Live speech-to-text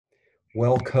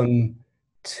Welcome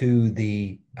to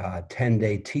the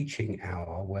 10-day teaching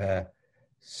hour where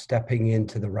stepping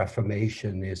into the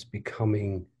Reformation is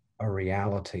becoming a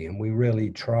reality. And we really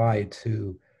try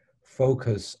to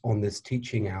focus on this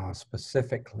teaching hour,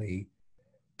 specifically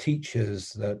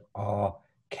teachers that are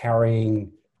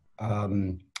carrying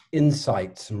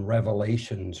insights and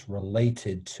revelations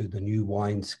related to the new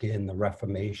wineskin, the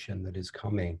Reformation that is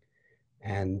coming.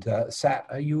 And Sat,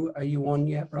 are you on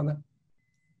yet, brother?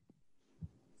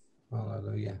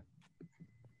 Hallelujah.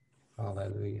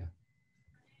 Hallelujah.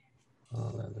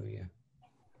 Hallelujah.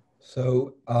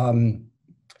 So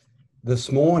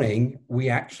this morning, we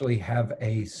actually have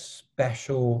a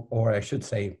special, or I should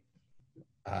say,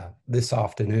 this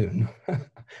afternoon,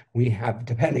 we have,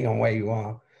 depending on where you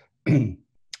are,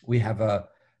 we have a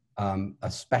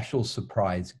special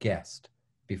surprise guest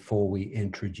before we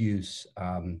introduce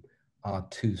our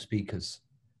two speakers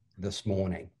this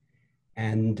morning.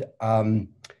 And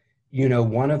you know,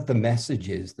 one of the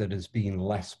messages that has been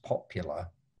less popular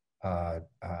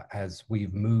as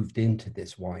we've moved into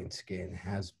this wineskin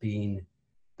has been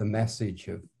the message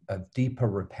of deeper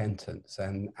repentance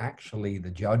and actually the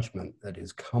judgment that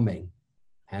is coming,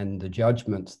 and the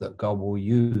judgments that God will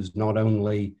use, not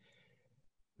only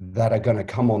that are going to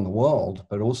come on the world,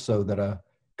 but also that are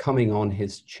coming on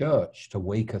his church to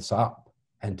wake us up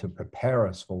and to prepare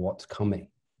us for what's coming.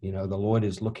 You know, the Lord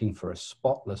is looking for a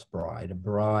spotless bride, a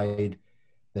bride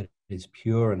that is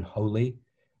pure and holy,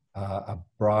 a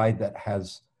bride that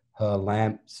has her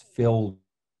lamps filled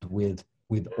with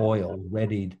oil,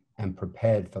 readied and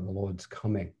prepared for the Lord's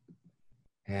coming.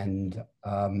 And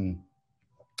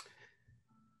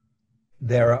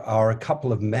there are a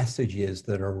couple of messages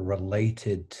that are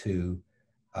related to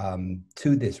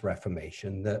this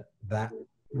Reformation that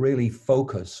really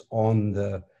focus on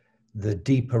the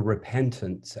deeper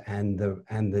repentance and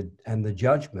the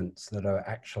judgments that are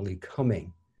actually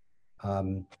coming,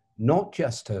 not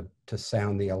just to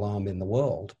sound the alarm in the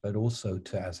world, but also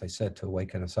to, as I said, to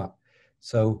awaken us up.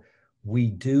 So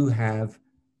we do have,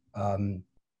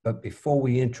 but before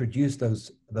we introduce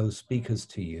those speakers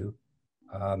to you,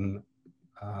 are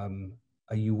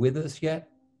you with us yet,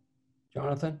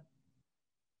 Jonathan?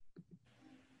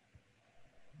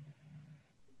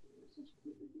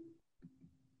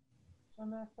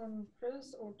 Jonathan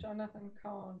Chris or Jonathan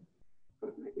Kahn?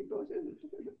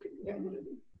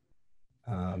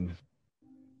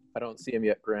 I don't see him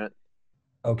yet, Grant.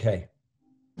 Okay.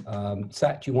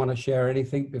 Sat, do you want to share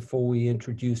anything before we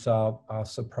introduce our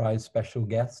surprise special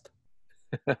guest?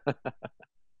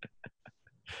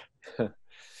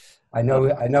 I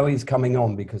know he's coming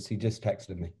on because he just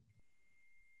texted me.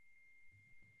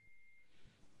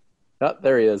 Oh,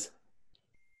 there he is.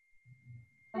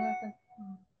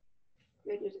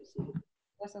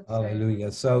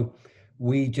 Hallelujah. So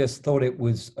we just thought it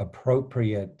was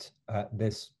appropriate at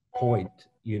this point.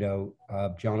 You know,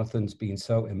 Jonathan's been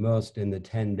so immersed in the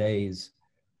 10 days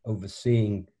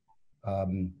overseeing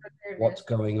what's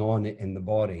going on in the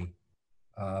body.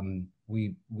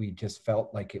 We just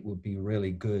felt like it would be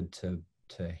really good to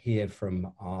hear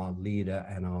from our leader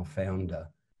and our founder.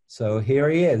 So here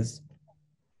he is.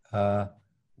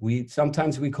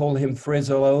 Sometimes we call him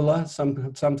Frizzolola,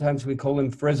 sometimes we call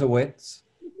him Frizzowitz.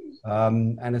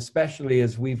 And especially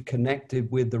as we've connected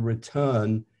with the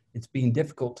return, it's been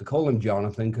difficult to call him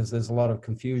Jonathan because there's a lot of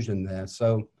confusion there.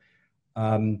 So,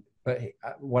 but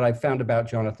what I found about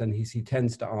Jonathan, he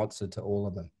tends to answer to all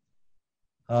of them.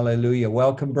 Hallelujah.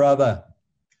 Welcome, brother.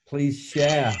 Please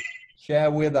share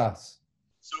with us.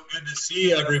 So good to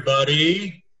see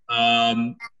everybody.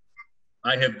 I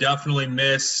have definitely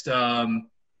missed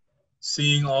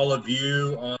seeing all of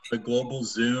you on the global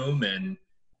Zoom, and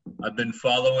I've been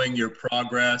following your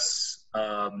progress,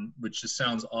 which just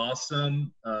sounds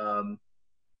awesome,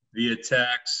 via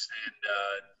text and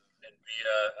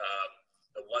via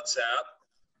the WhatsApp.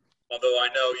 Although I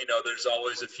know, you know, there's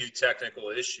always a few technical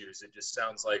issues. It just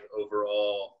sounds like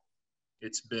overall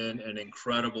it's been an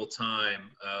incredible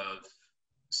time of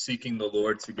seeking the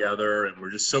Lord together, and we're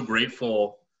just so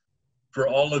grateful for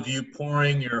all of you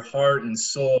pouring your heart and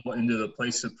soul into the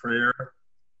place of prayer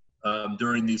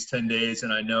during these 10 days.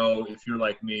 And I know if you're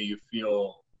like me, you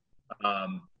feel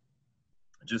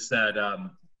just that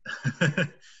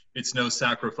it's no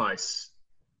sacrifice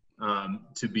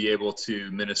to be able to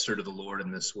minister to the Lord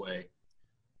in this way.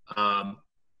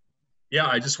 Yeah,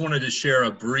 I just wanted to share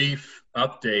a brief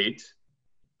update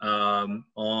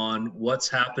on what's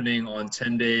happening on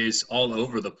 10 days all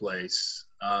over the place.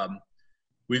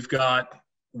 We've got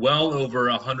well over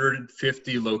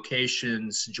 150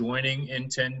 locations joining in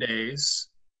 10 days.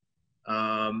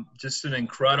 Just an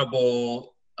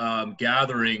incredible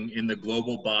gathering in the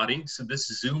global body. So this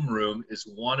Zoom room is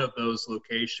one of those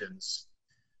locations.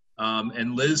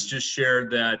 And Liz just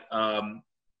shared that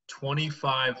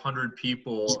 2,500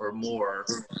 people or more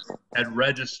had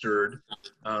registered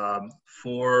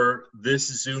for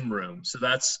this Zoom room. So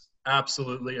that's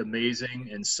absolutely amazing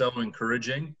and so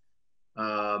encouraging.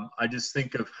 I just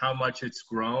think of how much it's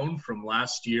grown from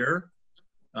last year,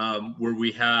 where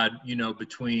we had,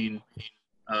 between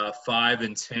 5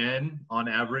 and 10 on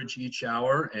average each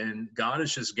hour, and God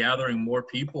is just gathering more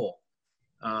people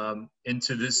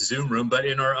into this Zoom room, but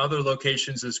in our other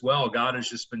locations as well. God has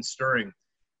just been stirring.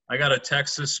 I got a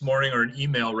text this morning, or an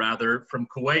email rather, from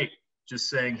Kuwait, just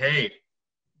saying, hey,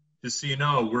 just so you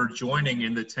know, we're joining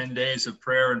in the 10 days of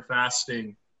prayer and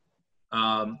fasting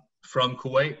from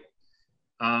Kuwait,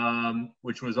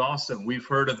 which was awesome. We've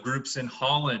heard of groups in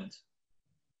Holland.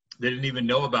 They didn't even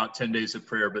know about 10 days of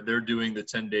prayer, but they're doing the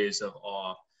 10 days of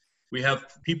awe. We have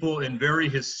people in very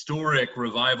historic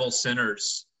revival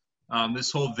centers.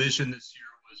 This whole vision this year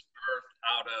was birthed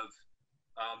out of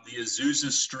the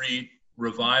Azusa Street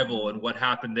revival and what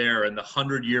happened there, and the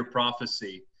 100-year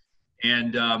prophecy.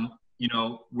 And,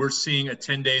 we're seeing a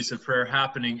 10 days of prayer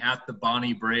happening at the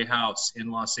Bonnie Bray House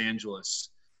in Los Angeles,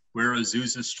 where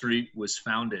Azusa Street was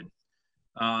founded.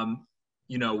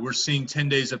 We're seeing 10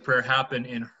 days of prayer happen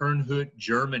in Herrnhut,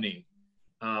 Germany,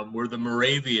 where the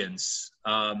Moravians,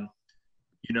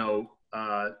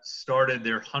 started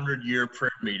their 100-year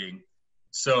prayer meeting.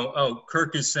 So,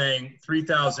 Kirk is saying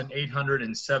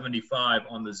 3,875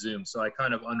 on the Zoom. So I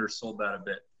kind of undersold that a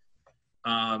bit.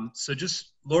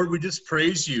 Lord, we just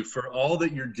praise you for all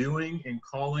that you're doing in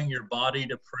calling your body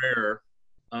to prayer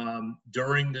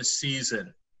during this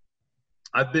season.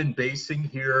 I've been basing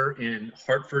here in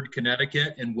Hartford,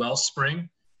 Connecticut, in Wellspring.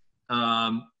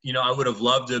 I would have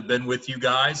loved to have been with you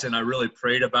guys, and I really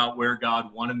prayed about where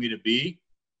God wanted me to be.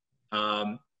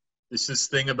 It's this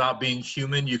thing about being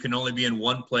human. You can only be in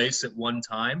one place at one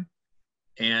time.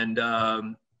 And,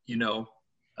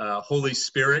 Holy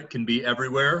Spirit can be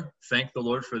everywhere. Thank the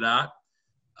Lord for that.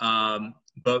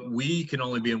 But we can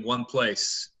only be in one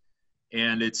place.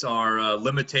 And it's our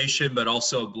limitation, but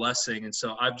also a blessing. And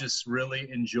so I've just really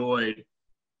enjoyed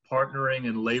partnering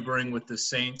and laboring with the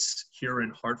saints here in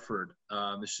Hartford.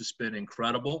 It's just been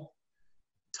incredible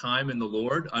time in the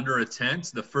Lord under a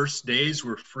tent. The first days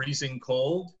were freezing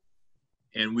cold,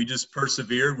 and we just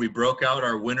persevered. We broke out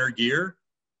our winter gear,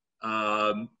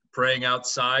 praying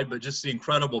outside, but just the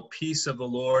incredible peace of the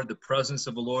Lord, the presence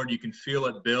of the Lord. You can feel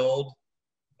it build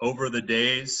over the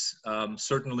days.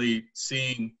 Certainly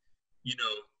seeing,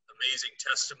 amazing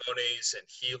testimonies and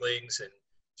healings and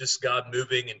just God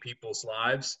moving in people's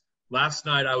lives. Last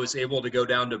night, I was able to go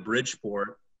down to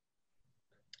Bridgeport,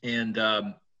 and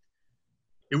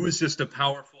it was just a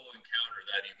powerful encounter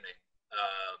that evening.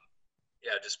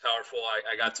 Just powerful.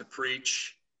 I got to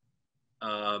preach,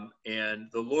 and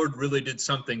the Lord really did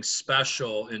something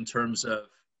special in terms of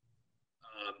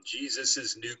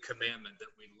Jesus's new commandment that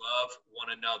we love one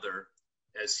another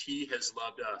as he has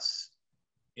loved us.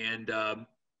 And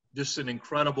just an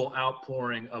incredible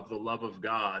outpouring of the love of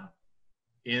God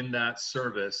in that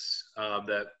service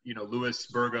that, Louis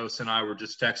Burgos and I were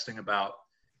just texting about.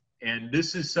 And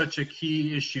this is such a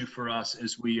key issue for us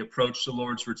as we approach the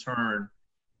Lord's return,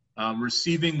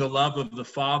 receiving the love of the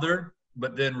Father,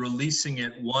 but then releasing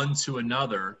it one to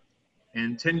another.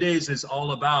 And 10 days is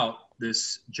all about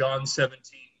this John 17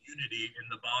 unity in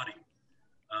the body.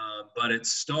 But it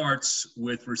starts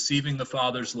with receiving the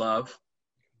Father's love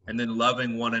and then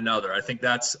loving one another. I think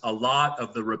that's a lot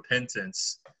of the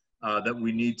repentance that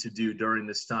we need to do during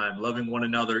this time, loving one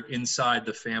another inside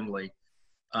the family.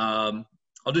 I'll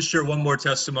just share one more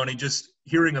testimony, just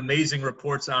hearing amazing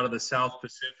reports out of the South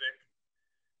Pacific.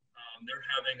 They're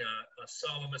having a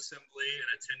solemn assembly and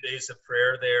a 10 days of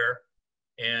prayer there.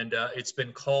 And it's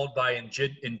been called by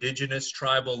indigenous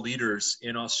tribal leaders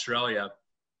in Australia.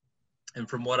 And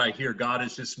from what I hear, God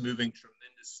is just moving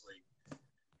tremendously.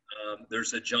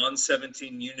 There's a John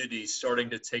 17 unity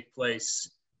starting to take place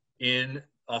in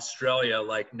Australia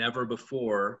like never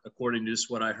before, according to just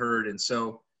what I heard. And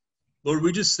so, Lord,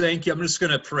 we just thank you. I'm just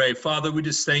going to pray. Father, we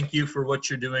just thank you for what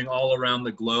you're doing all around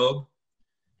the globe.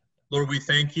 Lord, we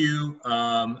thank you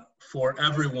for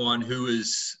everyone who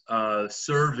is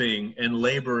serving and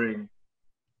laboring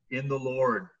in the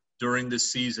Lord during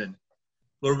this season.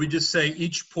 Lord, we just say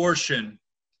each portion,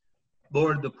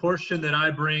 Lord, the portion that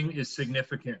I bring is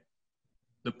significant.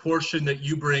 The portion that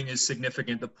you bring is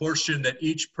significant. The portion that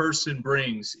each person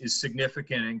brings is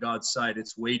significant in God's sight.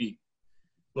 It's weighty.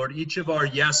 Lord, each of our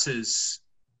yeses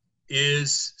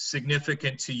is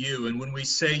significant to you. And when we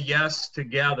say yes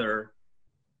together,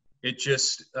 it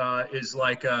just is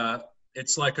like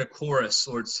it's like a chorus,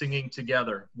 Lord, singing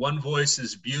together. One voice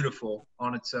is beautiful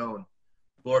on its own,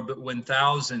 Lord, but when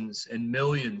thousands and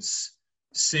millions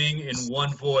sing in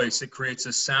one voice, it creates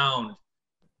a sound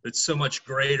that's so much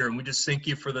greater. And we just thank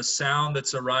you for the sound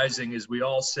that's arising as we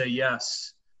all say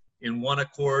yes in one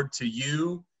accord to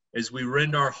you, as we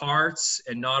rend our hearts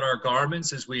and not our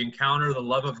garments, as we encounter the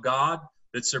love of God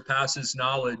that surpasses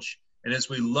knowledge, and as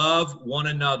we love one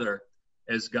another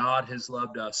as God has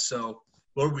loved us. So,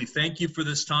 Lord, we thank you for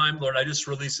this time. Lord, I just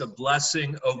release a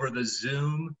blessing over the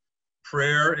Zoom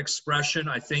prayer expression.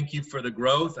 I thank you for the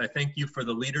growth. I thank you for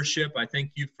the leadership. I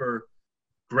thank you for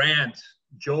Grant,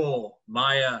 Joel,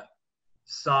 Maya,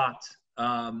 Sat,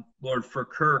 Lord, for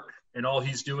Kirk and all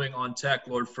he's doing on tech.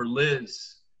 Lord, for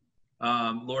Liz,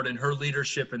 Lord, and her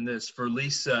leadership in this, for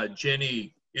Lisa,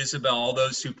 Jenny, Isabel, all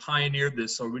those who pioneered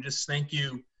this. Lord, we just thank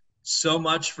you so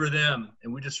much for them.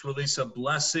 And we just release a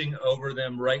blessing over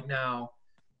them right now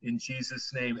in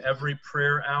Jesus' name. Every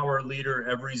prayer hour leader,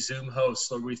 every Zoom host,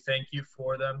 Lord, we thank you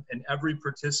for them, and every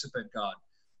participant, God.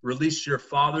 Release your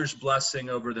Father's blessing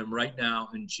over them right now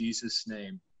in Jesus'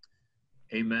 name.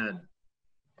 Amen.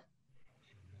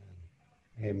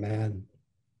 Amen.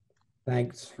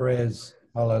 Thanks, Friz.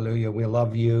 Hallelujah. We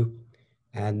love you.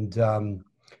 And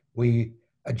we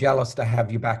are jealous to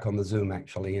have you back on the Zoom,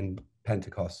 actually, in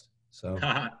Pentecost. So,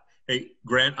 hey,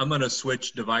 Grant, I'm going to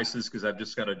switch devices because I've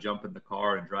just got to jump in the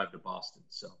car and drive to Boston.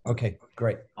 So, okay,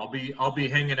 great. I'll be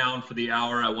hanging out for the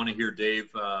hour. I want to hear Dave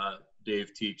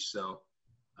teach. So,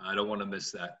 I don't want to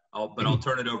miss that. I'll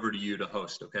turn it over to you to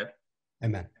host. Okay.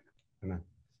 Amen. Amen.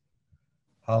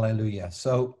 Hallelujah.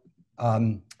 So,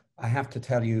 I have to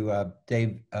tell you,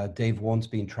 Dave Warren's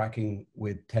been tracking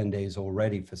with 10 Days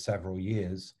already for several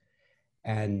years.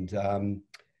 And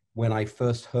when I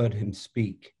first heard him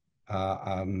speak,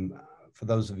 for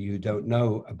those of you who don't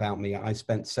know about me, I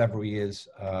spent several years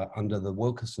under the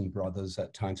Wilkerson brothers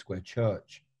at Times Square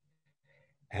Church.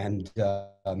 And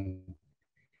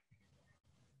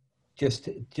just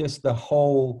the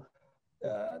whole,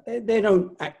 they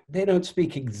don't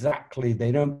speak exactly,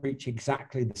 they don't preach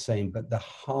exactly the same, but the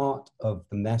heart of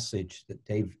the message that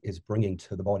Dave is bringing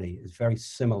to the body is very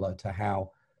similar to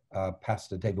how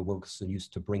Pastor David Wilkerson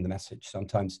used to bring the message.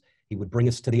 Sometimes he would bring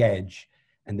us to the edge,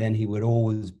 and then he would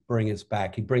always bring us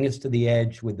back. He'd bring us to the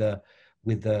edge with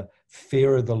the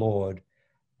fear of the Lord,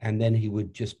 and then he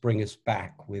would just bring us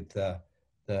back with the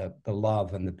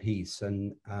love and the peace.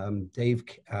 And Dave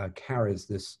carries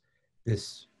this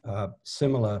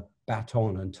similar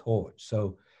baton and torch.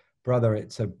 So, brother,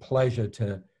 it's a pleasure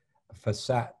for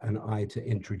Sat and I to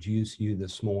introduce you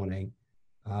this morning.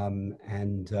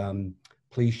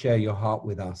 Please share your heart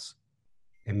with us.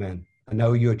 Amen. I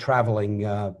know you're traveling.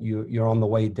 You're on the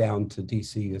way down to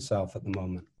DC yourself at the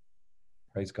moment.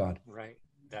 Praise God. Right.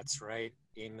 That's right.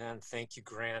 Amen. Thank you,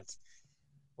 Grant.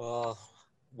 Well,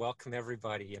 welcome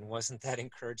everybody. And wasn't that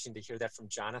encouraging to hear that from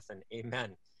Jonathan?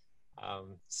 Amen.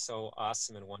 So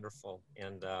awesome and wonderful.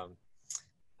 And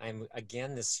I'm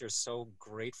again this year so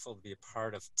grateful to be a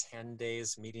part of 10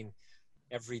 days meeting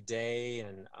every day,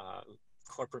 and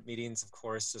corporate meetings, of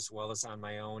course, as well as on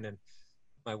my own. And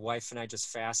my wife and I just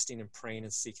fasting and praying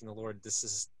and seeking the Lord. This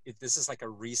is like a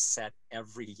reset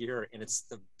every year, and it's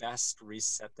the best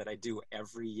reset that I do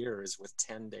every year is with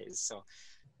 10 days. So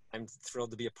I'm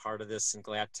thrilled to be a part of this and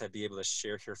glad to be able to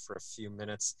share here for a few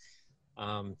minutes.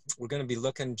 We're going to be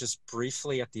looking just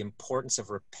briefly at the importance of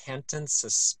repentance,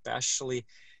 especially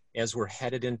as we're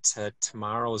headed into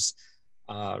tomorrow's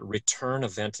return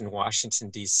event in Washington,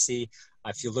 D.C.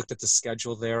 If you looked at the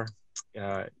schedule there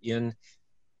in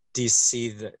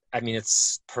D.C.,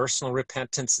 it's personal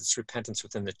repentance, it's repentance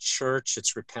within the church,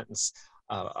 it's repentance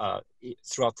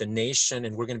throughout the nation,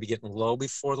 and we're going to be getting low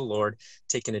before the Lord,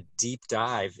 taking a deep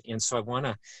dive. And so I want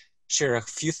to share a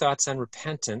few thoughts on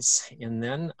repentance, and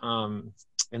then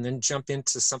jump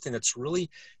into something that's really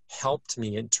helped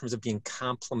me in terms of being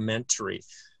complementary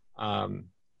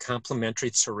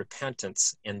to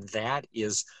repentance, and that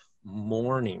is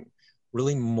mourning.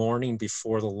 Really mourning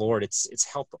before the Lord. It's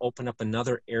helped open up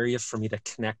another area for me to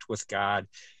connect with God.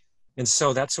 And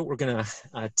so that's what we're going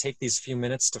to take these few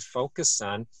minutes to focus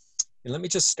on. And let me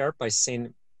just start by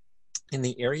saying, in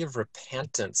the area of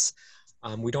repentance,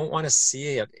 we don't want to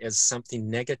see it as something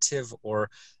negative or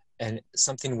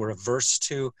something we're averse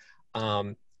to,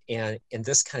 and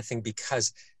this kind of thing,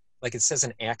 because like it says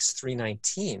in Acts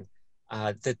 3:19,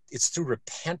 that it's through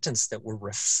repentance that we're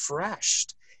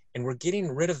refreshed. And we're getting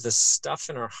rid of the stuff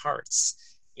in our hearts.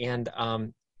 And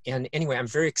anyway, I'm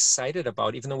very excited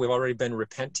about, even though we've already been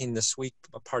repenting this week,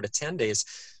 a part of 10 days,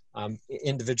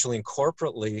 individually and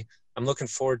corporately, I'm looking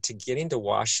forward to getting to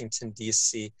Washington,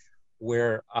 D.C.,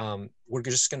 where we're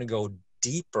just going to go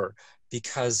deeper,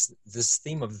 because this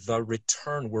theme of the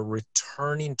return, we're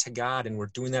returning to God, and we're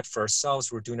doing that for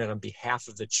ourselves. We're doing it on behalf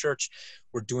of the church.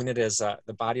 We're doing it as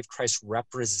the body of Christ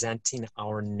representing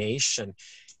our nation.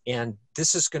 And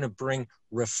this is going to bring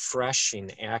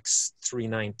refreshing, Acts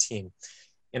 3:19.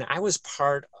 And I was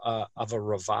part of a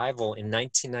revival in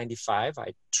 1995.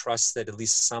 I trust that at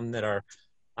least some that are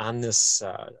on this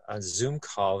Zoom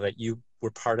call, that you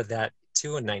were part of that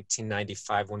too in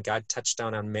 1995, when God touched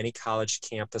down on many college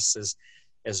campuses,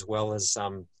 as well as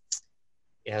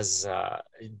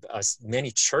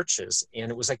many churches.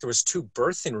 And it was like there was two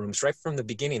birthing rooms right from the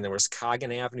beginning. There was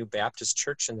Coggin Avenue Baptist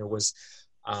Church, and there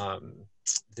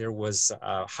was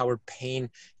Howard Payne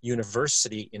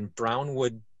University in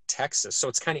Brownwood, Texas. So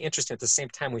it's kind of interesting. At the same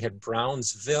time, we had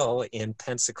Brownsville in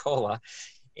Pensacola,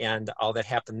 and all that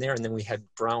happened there. And then we had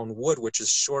Brownwood, which is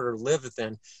shorter lived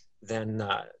than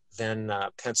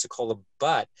Pensacola,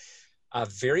 but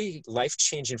very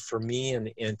life-changing for me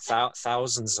and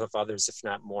thousands of others, if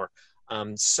not more.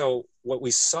 So what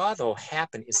we saw, though,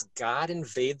 happen is God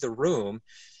invade the room,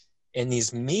 and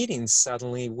these meetings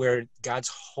suddenly where God's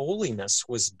holiness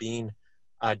was being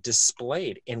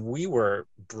displayed, and we were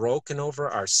broken over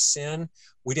our sin.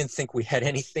 We didn't think we had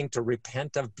anything to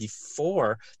repent of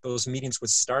before those meetings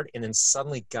would start, and then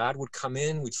suddenly God would come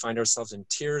in. We'd find ourselves in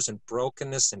tears and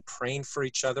brokenness and praying for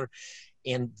each other.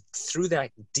 And through that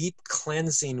deep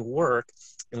cleansing work,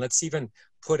 and let's even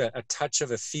put a touch of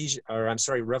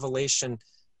Revelation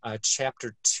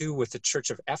chapter 2 with the church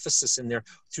of Ephesus in there,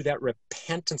 through that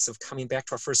repentance of coming back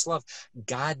to our first love,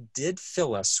 God did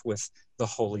fill us with the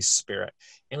Holy Spirit.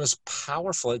 And it was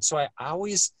powerful. And so I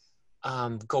always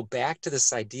go back to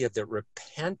this idea that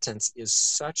repentance is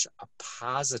such a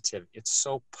positive. It's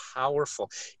so powerful.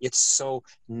 It's so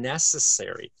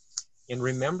necessary. And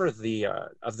remember of the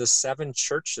 7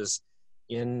 churches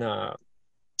in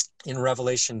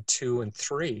Revelation 2 and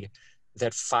 3,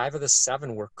 that 5 of the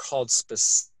 7 were called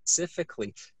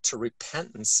specifically to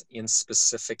repentance in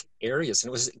specific areas.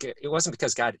 And it wasn't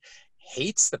because God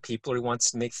hates the people or he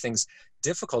wants to make things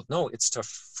difficult. No, it's to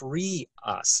free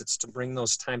us. It's to bring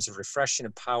those times of refreshing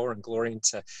and power and glory, and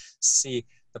to see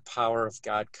the power of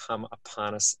God come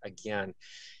upon us again.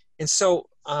 And so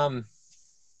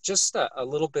just a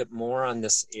little bit more on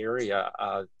this area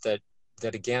that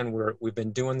again, we've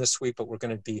been doing this week, but we're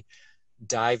going to be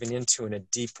diving into in a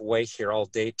deep way here all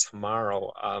day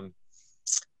tomorrow,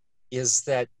 is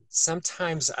that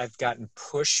sometimes I've gotten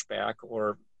pushback,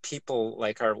 or people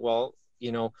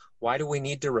why do we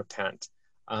need to repent?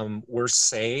 We're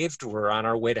saved, we're on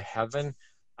our way to heaven.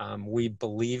 We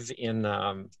believe in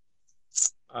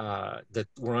that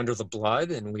we're under the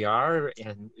blood, and we are,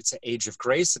 and it's an age of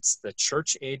grace. It's the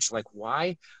church age. Like,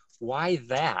 why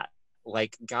that?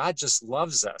 Like, God just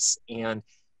loves us, and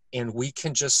we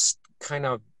can just kind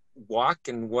of walk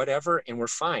and whatever, and we're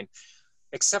fine.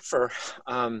 Except for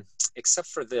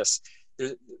this,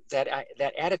 that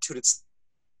attitude. It's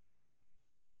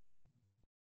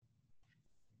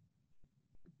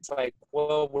like,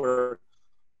 well, we're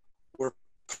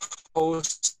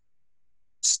post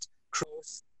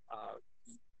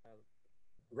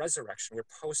resurrection, we're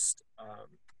post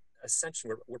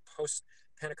ascension, we're post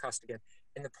Pentecost again.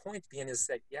 And the point being is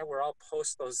that, yeah, we're all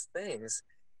post those things.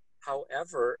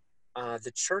 However,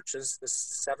 the churches, the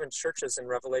 7 churches in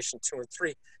Revelation 2 and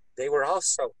 3, they were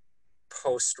also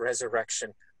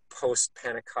post-resurrection,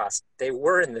 post-Pentecost. They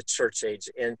were in the church age,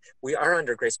 and we are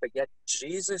under grace, but yet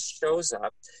Jesus shows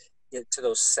up to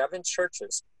those 7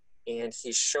 churches, and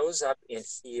he shows up, and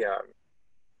he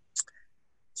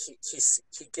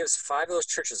gives 5 of those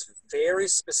churches very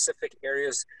specific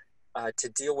areas to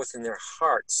deal with in their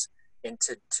hearts, and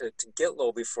to get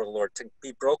low before the Lord, to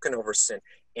be broken over sin,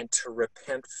 and to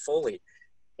repent fully.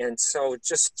 And so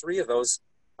just 3 of those,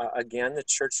 again, the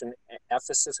church in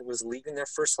Ephesus was leaving their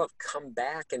first love. Come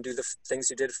back and do the things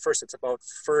you did first. It's about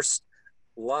first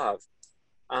love.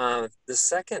 The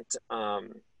second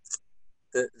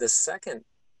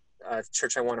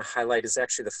church I want to highlight is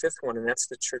actually the 5th one, and that's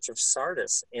the church of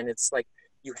Sardis. And it's like,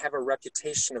 you have a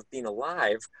reputation of being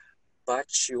alive, but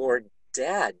you're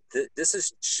dead. This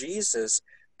is Jesus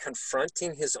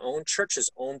confronting his own church, his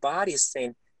own body,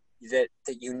 saying that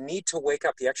you need to wake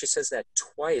up. He actually says that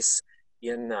twice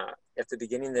in at the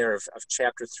beginning there of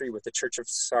chapter 3 with the church of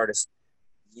Sardis.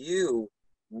 You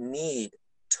need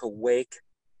to wake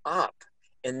up.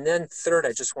 And then third,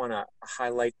 I just want to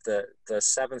highlight the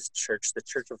 7th church, the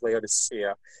church of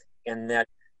Laodicea, and that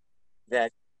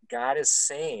God is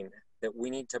saying that we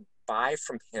need to buy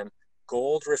from him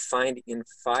gold refined in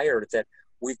fire, that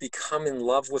we've become in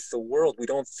love with the world.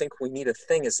 We don't think we need a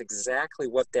thing is exactly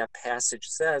what that passage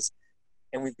says.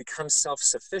 And we've become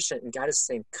self-sufficient. And God is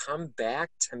saying, come back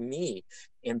to me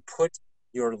and put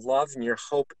your love and your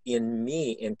hope in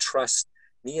me and trust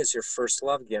me as your first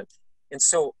love again. And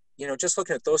so, just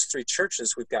looking at those three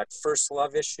churches, we've got first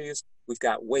love issues, we've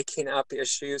got waking up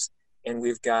issues, and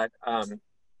we've got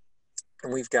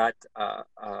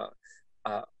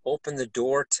open the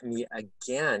door to me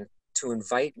again, to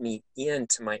invite me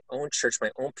into my own church,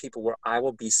 my own people, where I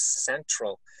will be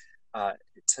central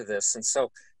to this, and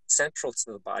so central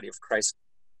to the body of Christ.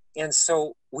 And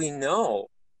so we know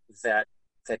that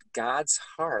God's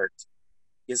heart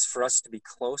is for us to be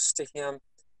close to him,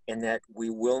 and that we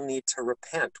will need to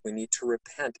repent. We need to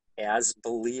repent as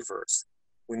believers.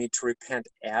 We need to repent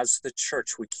as the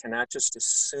church. We cannot just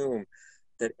assume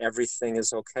that everything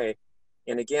is okay.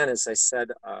 And again, as I said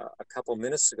a couple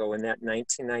minutes ago, in that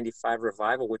 1995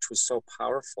 revival, which was so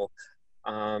powerful,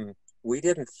 we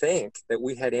didn't think that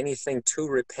we had anything to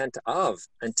repent of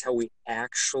until we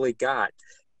actually got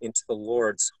into the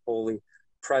Lord's holy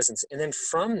presence. And then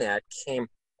from that came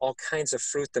all kinds of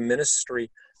fruit. The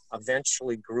ministry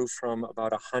eventually grew from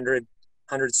about 100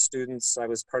 students. I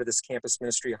was part of this campus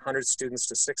ministry, 100 students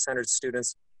to 600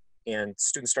 students. And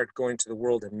students started going to the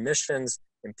world in missions,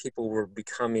 and people were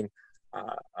becoming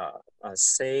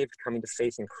saved, coming to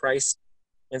faith in Christ.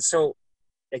 And so,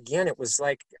 again, it was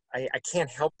like, I can't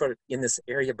help but in this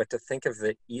area, but to think of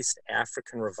the East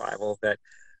African revival that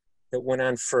went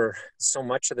on for so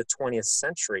much of the 20th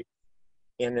century.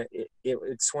 And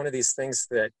it's one of these things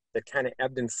that kind of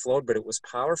ebbed and flowed, but it was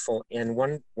powerful. And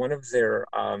one of their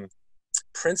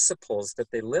principles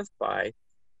that they lived by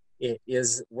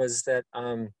was that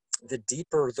the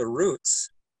deeper the roots,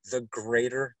 the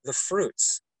greater the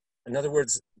fruits. In other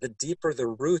words, the deeper the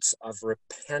roots of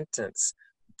repentance,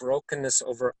 brokenness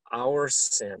over our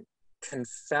sin,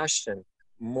 confession,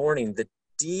 mourning, the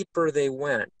deeper they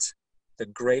went, the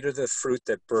greater the fruit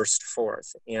that burst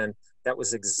forth. And that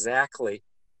was exactly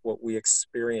what we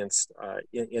experienced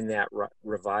in that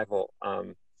revival.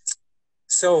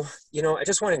 So, I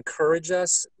just want to encourage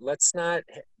us. Let's not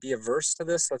be averse to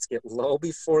this. Let's get low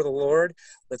before the Lord.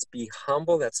 Let's be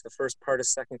humble. That's the first part of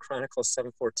 2 Chronicles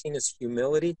 7:14 is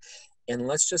humility. And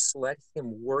let's just let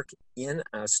him work in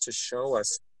us to show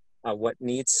us what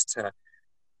needs to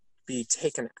be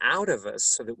taken out of us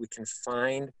so that we can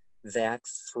find that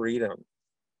freedom.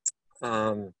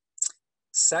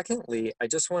 Secondly, I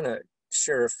just want to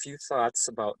share a few thoughts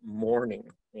about mourning.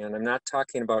 And I'm not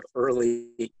talking about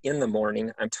early in the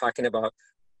morning. I'm talking about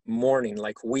mourning,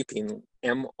 like weeping,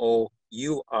 MOURNING.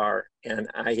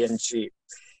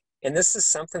 And this is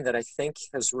something that I think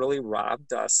has really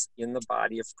robbed us in the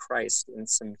body of Christ in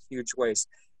some huge ways.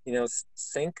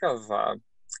 Think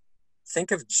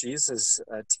of Jesus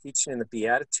teaching in the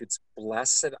Beatitudes,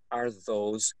 blessed are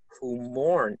those who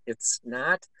mourn. It's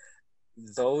not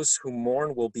those who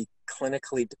mourn will be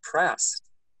clinically depressed.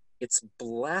 It's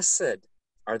blessed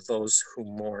are those who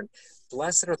mourn.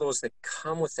 Blessed are those that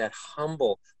come with that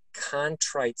humble,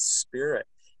 contrite spirit.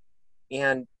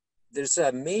 And there's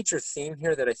a major theme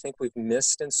here that I think we've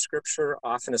missed in Scripture,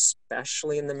 often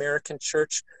especially in the American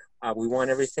church. We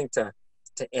want everything to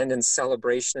end in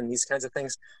celebration and these kinds of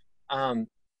things.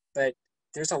 But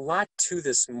there's a lot to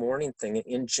this mourning thing.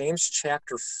 In James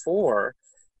chapter 4,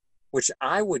 which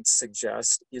I would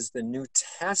suggest is the New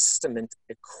Testament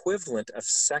equivalent of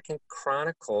 2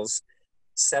 Chronicles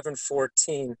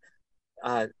 7:14,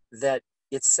 that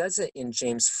it says it in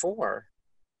James 4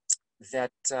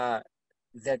 that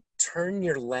turn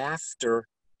your laughter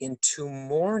into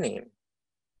mourning.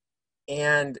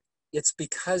 And it's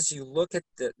because you look at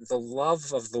the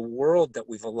love of the world that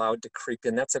we've allowed to creep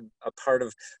in. That's a part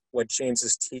of what James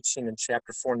is teaching in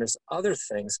chapter 4, and there's other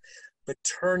things. But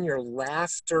turn your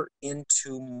laughter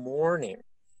into mourning.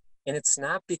 And it's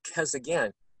not because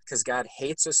God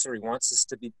hates us or he wants us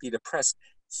to be depressed.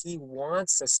 He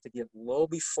wants us to get low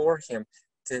before him,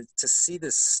 to see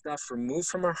this stuff removed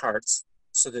from our hearts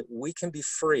so that we can be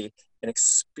free and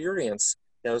experience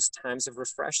those times of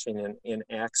refreshing in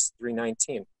Acts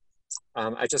 3:19.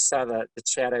 I just saw the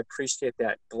chat. I appreciate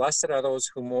that. Blessed are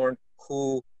those who mourn,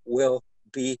 who will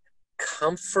be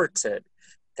comforted.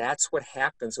 That's what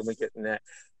happens when we get in that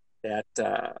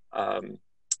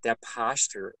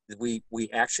posture. We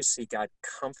actually see God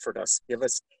comfort us, give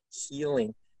us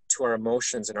healing to our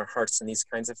emotions and our hearts and these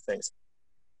kinds of things.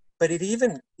 But it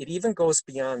even goes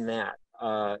beyond that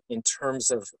in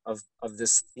terms of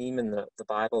this theme in the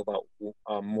Bible about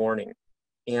mourning.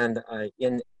 And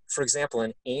for example,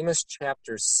 in Amos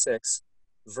chapter 6,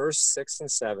 verse 6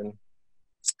 and 7,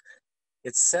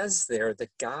 it says there that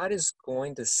God is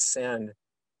going to send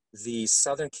the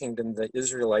southern kingdom, the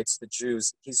Israelites, the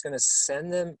Jews, he's going to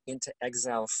send them into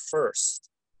exile first.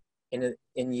 And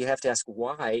you have to ask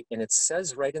why. And it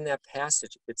says right in that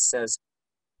passage, it says,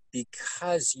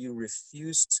 because you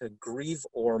refuse to grieve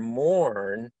or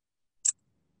mourn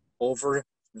over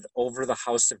the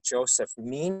house of Joseph,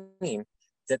 meaning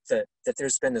that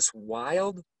there's been this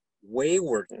wild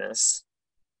waywardness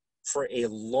for a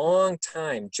long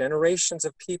time, generations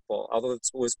of people, although it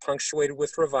was punctuated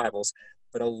with revivals,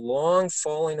 but a long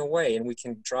falling away. And we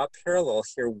can draw a parallel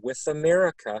here with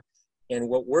America and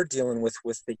what we're dealing with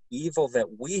the evil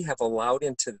that we have allowed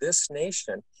into this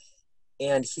nation.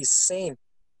 And he's saying,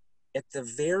 at the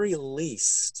very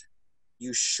least,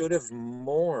 you should have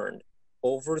mourned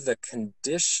over the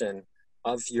condition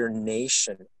of your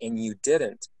nation, and you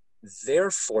didn't.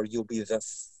 Therefore, you'll be the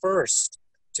first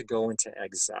to go into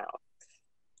exile.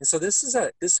 And so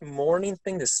this mourning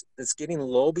thing, this getting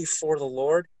low before the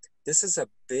Lord, this is a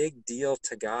big deal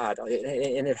to God.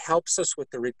 And it helps us with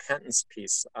the repentance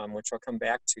piece, which I'll come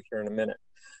back to here in a minute.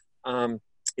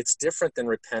 It's different than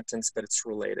repentance, but it's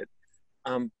related.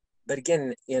 But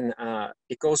again,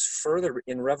 it goes further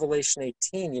in Revelation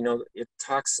 18, it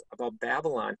talks about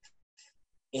Babylon.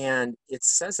 And it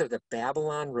says that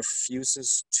Babylon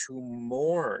refuses to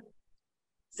mourn.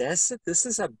 This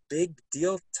is a big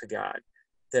deal to God,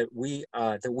 that we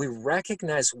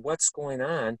recognize what's going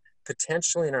on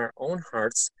potentially in our own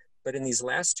hearts, but in these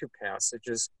last two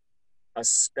passages,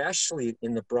 especially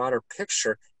in the broader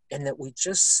picture, and that we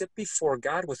just sit before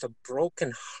God with a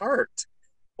broken heart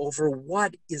over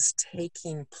what is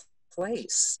taking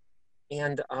place.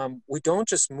 And we don't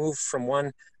just move from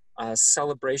one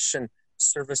celebration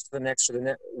service to the next,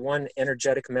 or one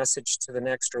energetic message to the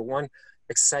next, or one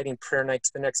exciting prayer night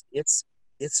to the next. It's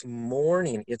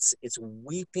mourning. It's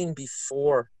weeping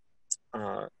before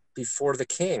the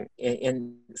King,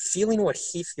 and feeling what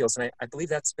he feels. And I believe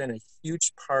that's been a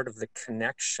huge part of the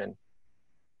connection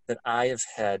that I have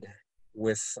had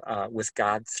with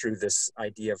God through this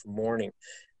idea of mourning.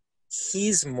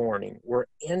 He's mourning. We're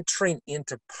entering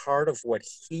into part of what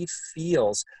he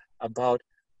feels about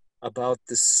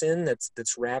the sin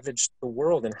that's ravaged the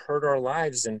world and hurt our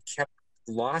lives and kept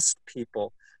lost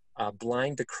people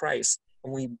blind to Christ.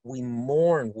 And we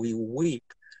mourn, we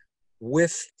weep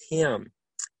with him.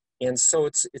 And so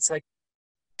it's like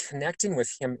connecting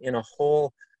with him in a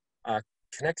whole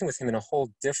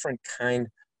different kind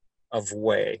of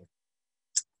way.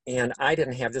 And I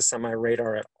didn't have this on my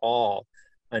radar at all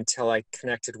until I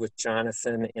connected with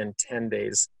Jonathan in 10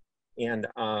 days. And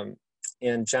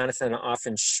Jonathan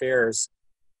often shares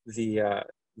the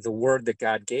word that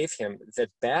God gave him, that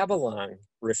Babylon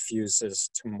refuses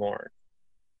to mourn,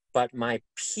 but my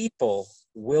people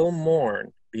will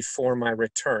mourn before my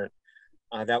return.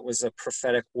 That was a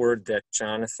prophetic word that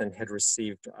Jonathan had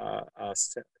received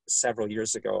several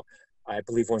years ago, I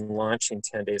believe, when launching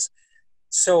 10 days.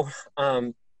 So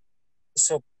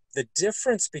the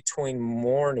difference between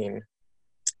mourning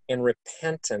and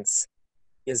repentance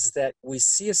is that we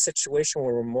see a situation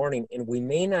where we're mourning and we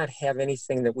may not have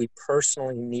anything that we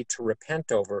personally need to repent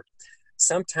over.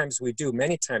 Sometimes we do,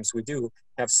 many times we do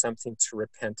have something to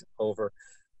repent over.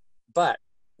 But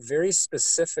very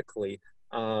specifically,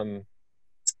 in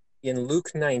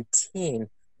Luke 19,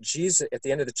 Jesus, at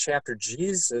the end of the chapter,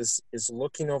 Jesus is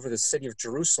looking over the city of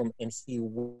Jerusalem and he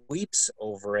weeps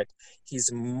over it.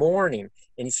 He's mourning.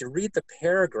 And if you read the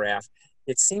paragraph,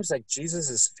 it seems like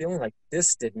Jesus is feeling like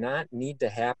this did not need to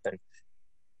happen.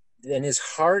 And his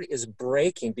heart is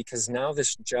breaking because now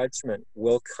this judgment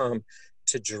will come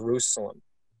to Jerusalem.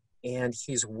 And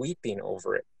he's weeping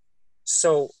over it.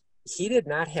 So he did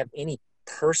not have any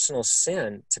personal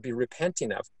sin to be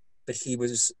repenting of, but he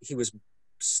was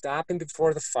stopping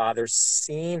before the Father,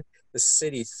 seeing the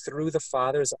city through the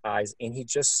Father's eyes, and he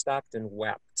just stopped and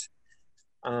wept.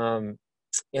 And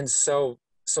so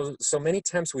many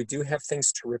times we do have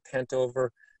things to repent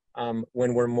over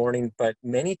when we're mourning, but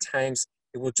many times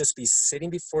it will just be sitting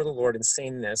before the Lord and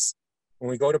saying this. When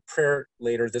we go to prayer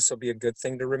later, this will be a good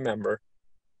thing to remember,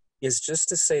 is just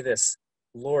to say this: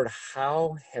 Lord,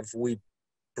 how have we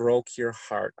broke your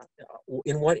heart?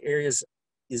 In what areas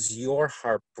is your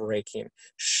heart breaking?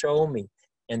 Show me.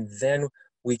 And then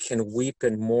we can weep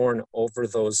and mourn over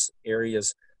those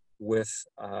areas with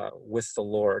the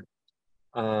Lord.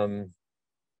 And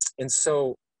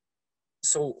so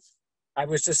I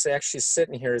was just actually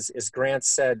sitting here, as Grant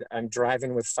said, I'm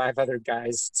driving with 5 other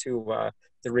guys to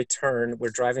the return. We're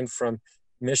driving from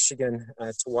Michigan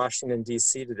to Washington,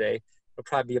 D.C. today. It'll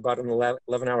probably be about an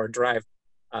 11-hour drive.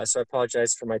 So I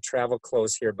apologize for my travel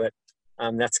clothes here, but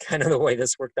That's kind of the way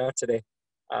this worked out today.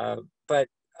 But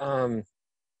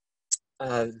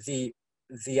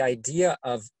the idea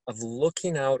of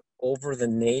looking out over the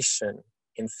nation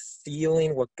and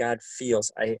feeling what God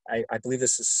feels, I believe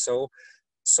this is so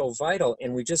vital.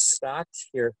 And we just stopped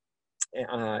here,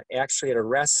 actually at a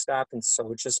rest stop, and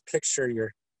so just picture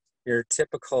your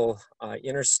typical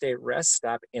interstate rest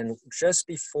stop. And just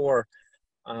before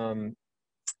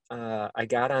I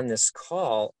got on this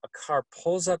call, a car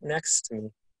pulls up next to me,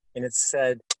 and it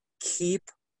said,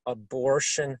 "Keep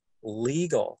abortion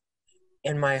legal."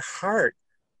 And my heart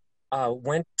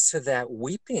went to that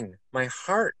weeping. My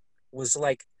heart was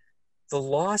like, the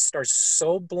lost are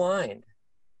so blind.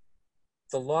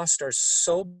 The lost are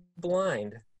so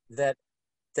blind that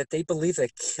they believe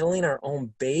that killing our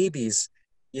own babies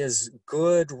is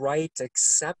good, right,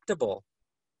 acceptable.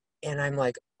 And I'm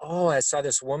like, oh, I saw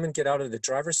this woman get out of the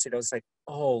driver's seat. I was like,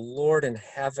 oh, Lord in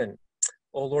heaven,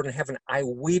 I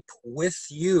weep with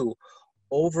you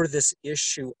over this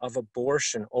issue of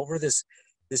abortion, over this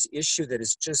issue that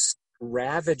has just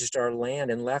ravaged our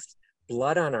land and left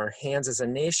blood on our hands as a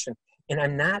nation. And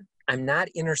I'm not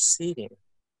interceding.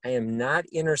 I am not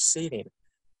interceding.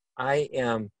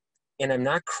 And I'm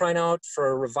not crying out for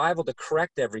a revival to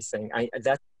correct everything.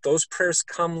 Those prayers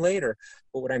come later.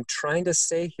 But what I'm trying to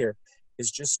say here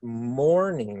is just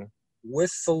mourning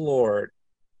with the Lord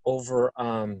over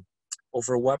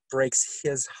what breaks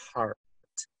his heart.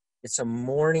 It's a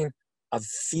mourning of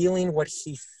feeling what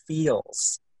he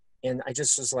feels. And I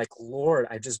just was like, Lord,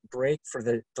 I just break for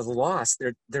the lost.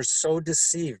 They're so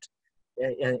deceived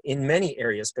in many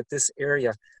areas, but this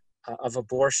area of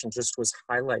abortion just was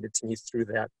highlighted to me through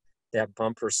that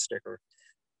bumper sticker.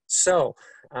 So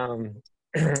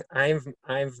I've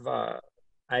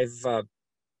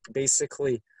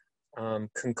basically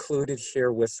concluded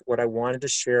here with what I wanted to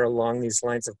share along these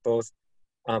lines of both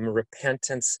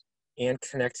repentance and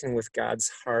connecting with God's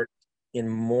heart in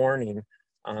mourning.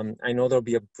 I know there'll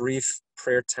be a brief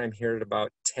prayer time here at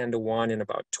about 10 to 1 in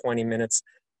about 20 minutes.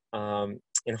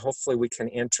 And hopefully we can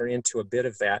enter into a bit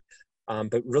of that.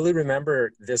 But really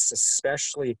remember this,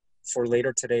 especially for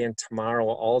later today and tomorrow,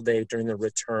 all day during the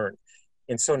return.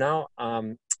 And so now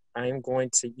I'm going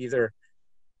to either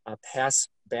pass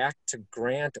back to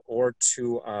Grant or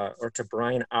to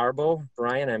Brian Arbo.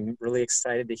 Brian, I'm really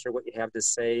excited to hear what you have to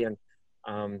say, and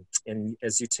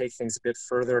as you take things a bit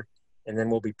further, and then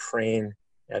we'll be praying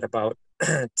at about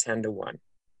 10 to 1.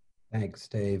 Thanks,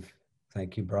 Dave.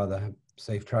 Thank you, brother.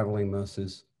 Safe traveling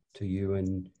mercies to you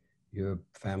and your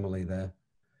family there.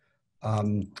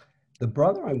 The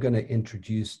brother I'm going to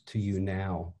introduce to you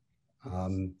now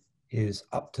is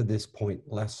up to this point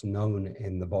less known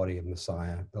in the body of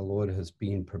Messiah. The Lord has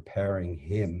been preparing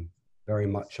him very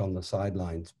much on the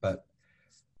sidelines, but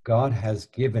God has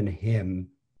given him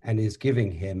and is giving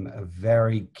him a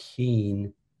very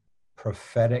keen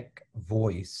prophetic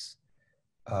voice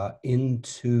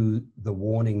into the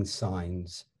warning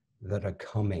signs that are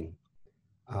coming.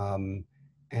 I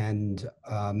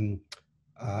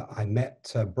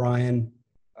met Brian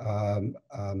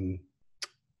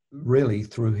really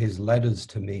through his letters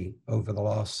to me over the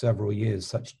last several years,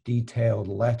 such detailed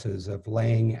letters of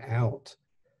laying out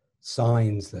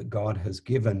signs that God has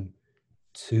given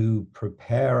to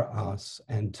prepare us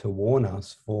and to warn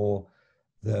us for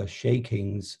the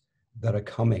shakings that are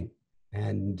coming.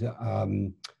 And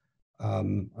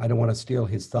I don't want to steal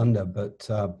his thunder, but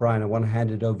Brian, I want to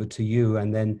hand it over to you.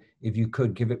 And then if you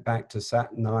could give it back to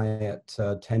Sat and I at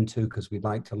 10:02, because we'd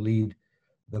like to lead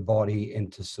the body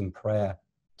into some prayer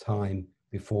time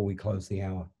before we close the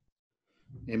hour.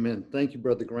 Amen. Thank you,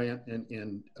 Brother Grant.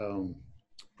 And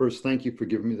first, thank you for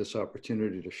giving me this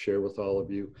opportunity to share with all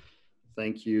of you.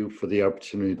 Thank you for the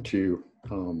opportunity to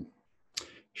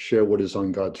share what is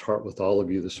on God's heart with all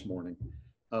of you this morning.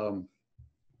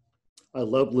 I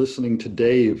love listening to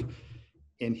Dave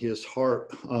and his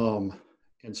heart,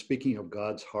 and speaking of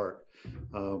God's heart.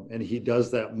 And he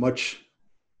does that much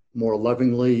more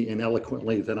lovingly and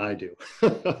eloquently than I do.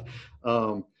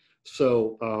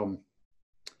 So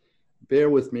bear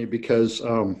with me, because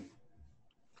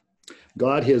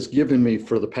God has given me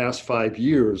for the past 5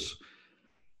 years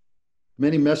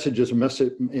many messages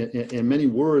and many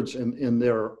words, and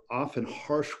they're often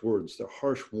harsh words. They're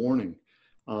harsh warning.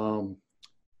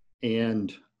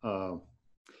 And the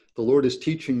Lord is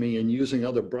teaching me and using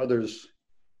other brothers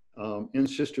and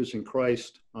sisters in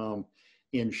Christ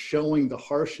in showing the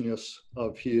harshness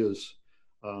of his,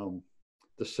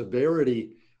 the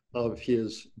severity of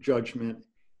his judgment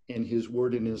and his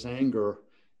word and his anger,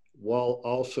 while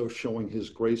also showing his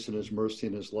grace and his mercy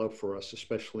and his love for us,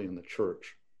 especially in the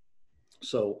church.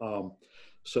 So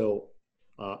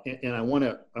And I want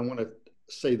to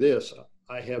say this.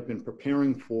 I have been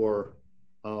preparing for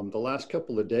the last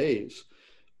couple of days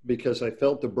because I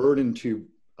felt the burden to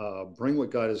bring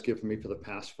what God has given me for the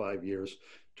past 5 years,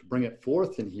 to bring it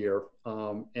forth in here.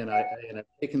 And I've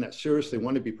taken that seriously,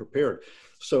 want to be prepared.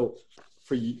 So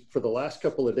for the last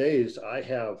couple of days, I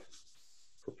have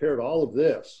prepared all of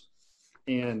this,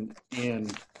 and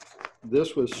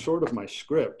this was sort of my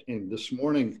script. And this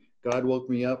morning, God woke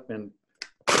me up and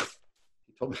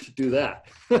he told me to do that.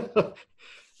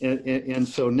 and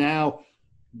so now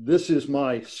this is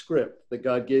my script that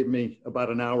God gave me about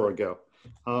an hour ago.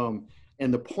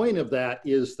 And the point of that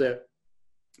is that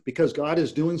because God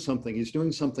is doing something, he's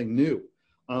doing something new.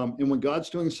 And when God's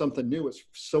doing something new, it's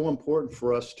so important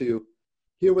for us to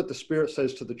hear what the Spirit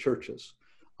says to the churches.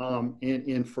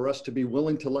 And for us to be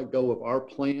willing to let go of our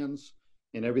plans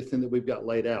and everything that we've got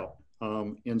laid out.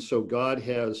 And so God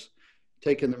has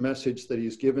taken the message that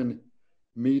he's given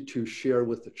me to share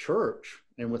with the church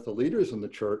and with the leaders in the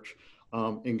church.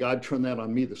 And God turned that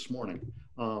on me this morning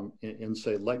and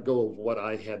say, let go of what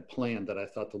I had planned that I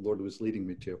thought the Lord was leading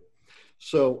me to.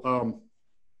 So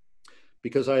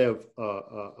because I have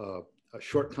a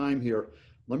short time here,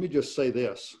 let me just say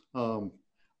this.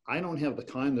 I don't have the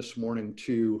time this morning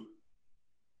to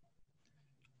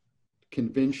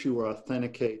convince you or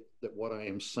authenticate that what I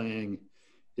am saying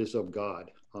is of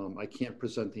God. I can't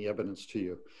present the evidence to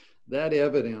you. That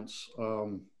evidence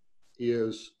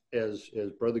is, as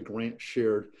Brother Grant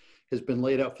shared, has been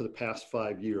laid out for the past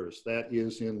 5 years. That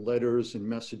is in letters and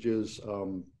messages,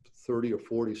 30 or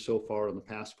 40 so far in the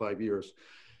past 5 years,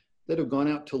 that have gone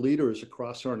out to leaders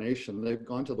across our nation. They've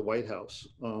gone to the White House.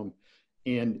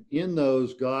 And in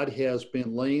those, God has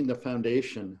been laying the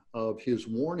foundation of his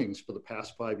warnings for the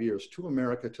past 5 years to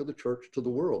America, to the church, to the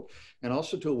world, and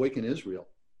also to awaken Israel.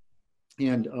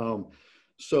 And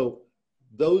so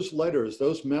those letters,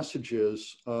 those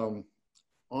messages on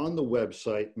the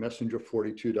website,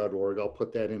 messenger42.org, I'll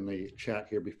put that in the chat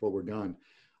here before we're done.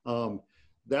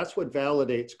 That's what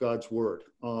validates God's word.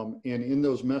 And in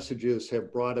those messages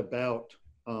have brought about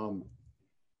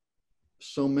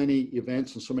so many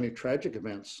events and so many tragic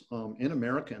events in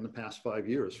America in the past 5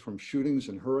 years, from shootings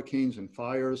and hurricanes and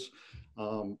fires,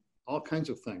 all kinds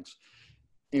of things.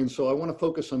 And so I want to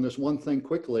focus on this one thing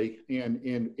quickly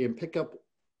and pick up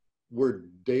where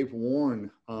Dave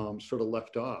Warren sort of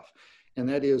left off. And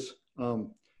that is,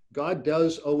 God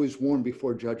does always warn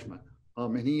before judgment,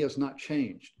 and he has not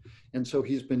changed. And so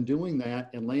he's been doing that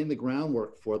and laying the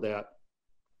groundwork for that.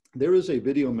 There is a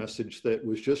video message that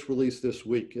was just released this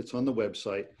week. It's on the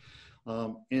website,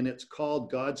 and it's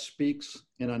called God Speaks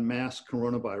and Unmasked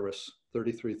Coronavirus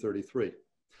 3333.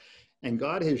 And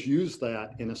God has used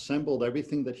that and assembled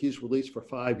everything that he's released for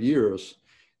 5 years,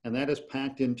 and that is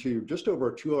packed into just over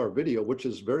a 2-hour video, which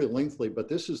is very lengthy, but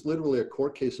this is literally a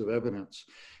court case of evidence.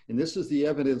 And this is the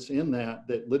evidence in that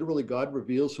literally God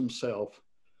reveals himself,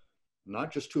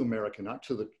 not just to America, not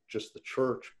to just the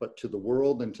church, but to the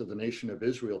world and to the nation of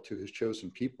Israel, to his chosen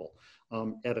people,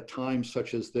 at a time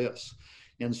such as this.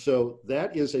 And so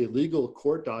that is a legal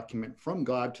court document from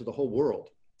God to the whole world.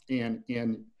 And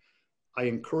I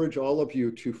encourage all of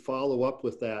you to follow up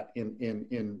with that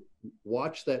and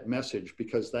watch that message,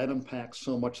 because that unpacks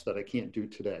so much that I can't do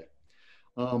today.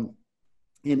 And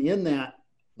in that,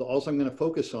 all I'm going to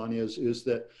focus on is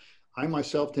that I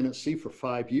myself didn't see for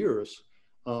 5 years,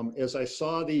 as I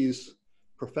saw these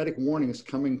prophetic warnings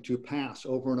coming to pass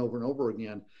over and over and over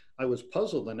again, I was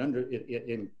puzzled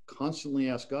and constantly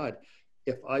asked God,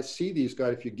 if I see these,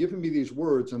 God, if you're giving me these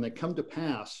words and they come to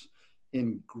pass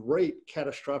in great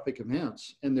catastrophic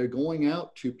events and they're going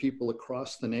out to people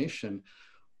across the nation,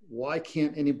 why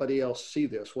can't anybody else see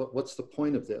this? What's the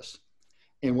point of this?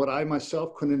 And what I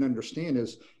myself couldn't understand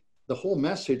is the whole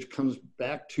message comes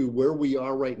back to where we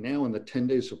are right now in the 10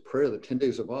 days of prayer, the 10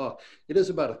 days of awe. It is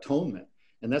about atonement.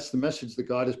 And that's the message that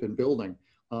God has been building.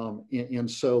 And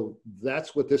so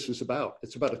that's what this is about.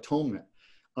 It's about atonement.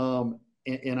 And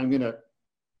I'm going to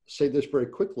say this very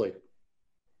quickly.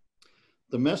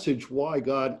 The message why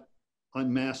God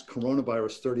unmasked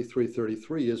coronavirus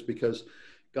 3333 is because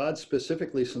God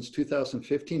specifically, since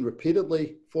 2015,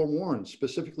 repeatedly forewarned,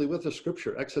 specifically with the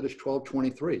scripture, Exodus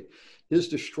 12:23. His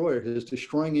destroyer, his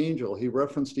destroying angel, he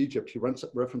referenced Egypt, he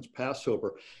referenced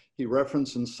Passover, he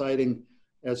referenced inciting,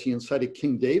 as he incited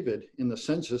King David in the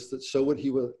census, that so would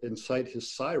he incite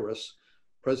his Cyrus,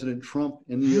 President Trump,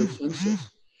 in the year of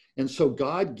census. And so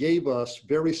God gave us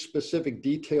very specific,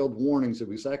 detailed warnings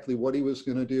of exactly what he was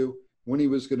going to do, when he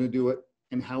was going to do it,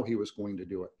 and how he was going to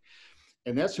do it.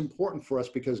 And that's important for us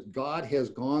because God has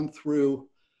gone through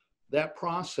that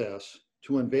process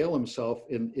to unveil himself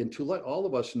and to let all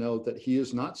of us know that he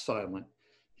is not silent.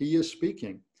 He is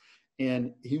speaking.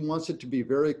 And he wants it to be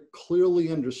very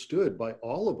clearly understood by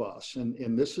all of us.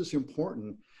 And this is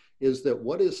important, is that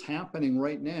what is happening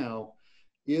right now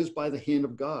is by the hand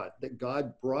of God, that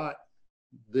God brought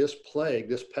this plague,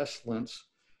 this pestilence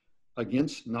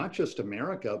against not just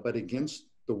America, but against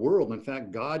the world. In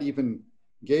fact, God even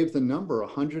gave the number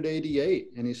 188,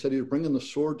 and he said he was bringing the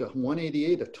sword to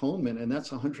 188 atonement, and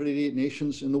that's 188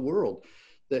 nations in the world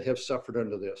that have suffered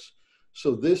under this.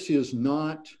 So this is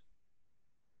not,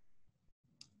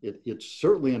 it's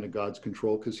certainly under God's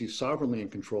control because he's sovereignly in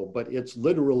control, but it's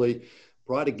literally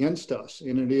brought against us,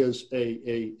 and it is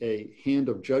a hand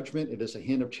of judgment. It is a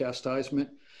hand of chastisement,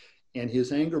 and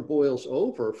his anger boils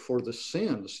over for the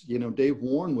sins. You know, Dave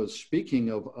Warren was speaking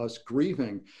of us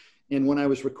grieving. And when I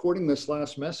was recording this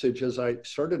last message, as I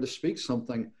started to speak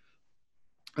something,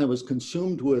 I was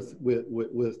consumed with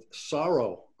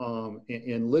sorrow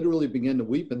and literally began to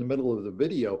weep in the middle of the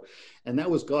video. And that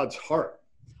was God's heart.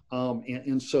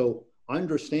 And so I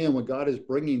understand when God is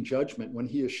bringing judgment, when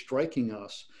he is striking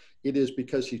us, it is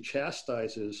because he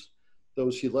chastises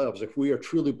those he loves. If we are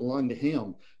truly belong to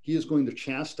him, he is going to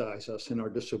chastise us in our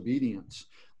disobedience.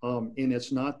 And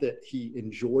it's not that he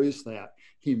enjoys that,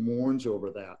 he mourns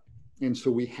over that. And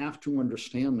so we have to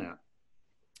understand that.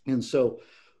 And so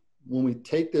when we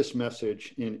take this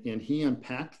message, and he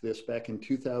unpacked this back in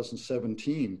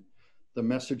 2017, the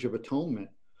message of atonement,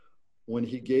 when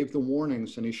he gave the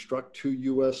warnings and he struck 2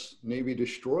 U.S. Navy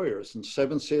destroyers, and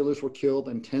 7 sailors were killed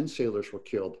and 10 sailors were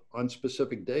killed on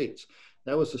specific dates.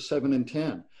 That was the 7 and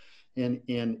 10.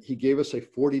 And he gave us a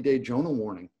 40-day Jonah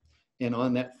warning. And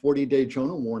on that 40-day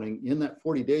Jonah warning, in that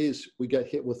 40 days, we got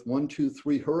hit with 1, 2,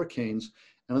 3 hurricanes.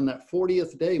 And on that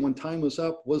 40th day, when time was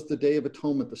up, was the Day of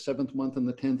Atonement, the 7th month and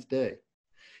the 10th day.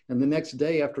 And the next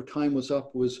day after time was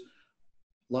up was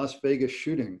Las Vegas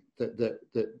shooting,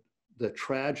 the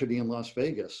tragedy in Las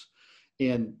Vegas.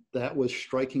 And that was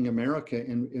striking America.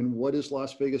 And what is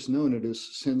Las Vegas known? It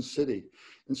is Sin City.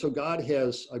 And so God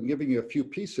has, I'm giving you a few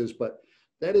pieces, but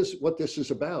that is what this is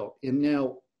about. And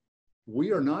now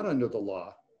we are not under the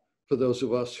law for those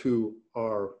of us who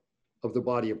are of the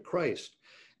body of Christ.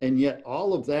 And yet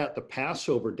all of that, the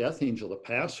Passover, death angel, the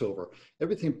Passover,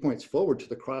 everything points forward to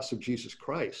the cross of Jesus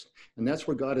Christ. And that's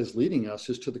where God is leading us,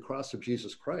 is to the cross of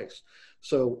Jesus Christ.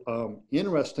 So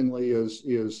interestingly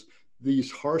is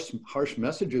these harsh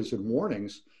messages and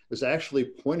warnings is actually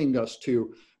pointing us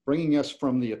to bringing us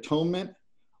from the atonement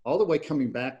all the way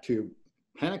coming back to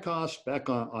Pentecost, back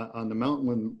on the mountain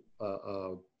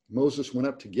when Moses went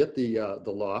up to get the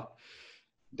law,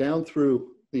 down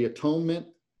through the atonement,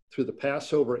 through the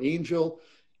Passover angel,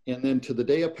 and then to the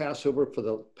day of Passover for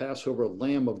the Passover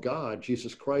Lamb of God,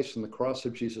 Jesus Christ, and the cross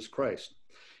of Jesus Christ.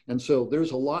 And so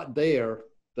there's a lot there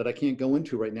that I can't go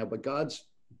into right now, but God's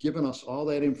given us all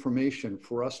that information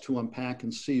for us to unpack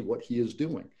and see what he is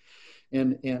doing.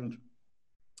 And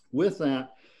with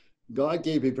that, God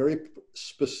gave a very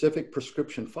specific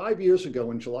prescription 5 years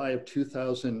ago in July of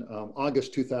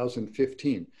August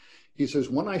 2015. He says,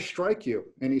 when I strike you,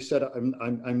 and he said,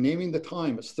 I'm naming the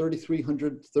time, it's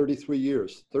 3,333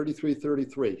 years,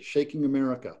 3333, shaking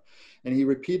America. And he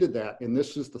repeated that, and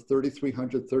this is the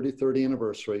 3,333rd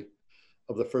anniversary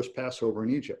of the first Passover in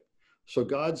Egypt. So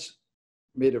God's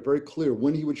made it very clear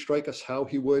when he would strike us, how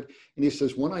he would. And he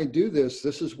says, when I do this,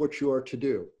 this is what you are to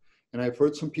do. And I've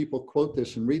heard some people quote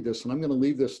this and read this, and I'm going to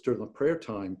leave this during the prayer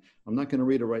time. I'm not going to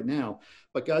read it right now.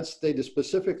 But God stated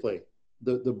specifically,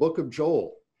 the book of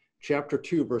Joel, chapter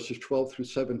 2, verses 12 through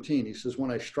 17. He says, when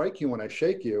I strike you, when I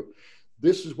shake you,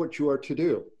 this is what you are to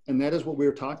do. And that is what we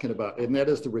were talking about. And that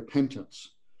is the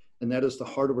repentance. And that is the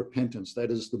heart of repentance. That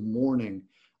is the mourning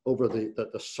over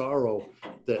the sorrow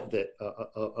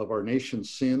of our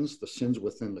nation's sins, the sins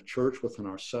within the church, within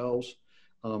ourselves.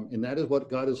 And that is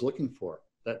what God is looking for.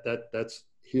 That's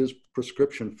his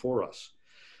prescription for us.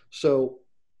 So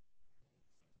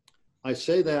I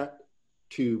say that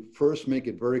to first make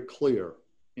it very clear.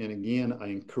 And again, I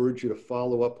encourage you to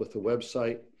follow up with the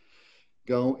website.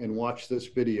 Go and watch this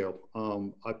video.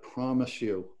 I promise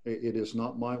you, it is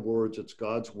not my words, it's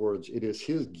God's words. It is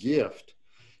his gift,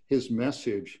 his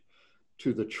message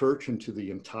to the church and to the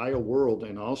entire world,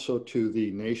 and also to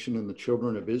the nation and the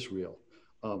children of Israel.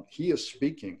 He is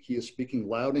speaking. He is speaking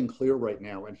loud and clear right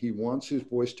now, and he wants his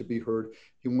voice to be heard.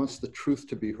 He wants the truth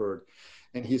to be heard.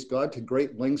 And he's gone to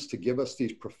great lengths to give us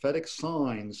these prophetic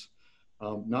signs,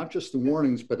 not just the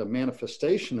warnings, but a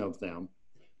manifestation of them,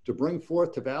 to bring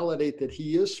forth, to validate that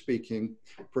he is speaking,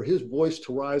 for his voice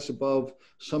to rise above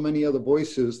so many other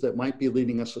voices that might be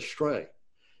leading us astray.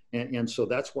 And so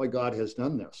that's why God has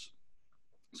done this.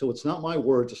 So it's not my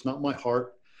words, it's not my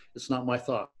heart, it's not my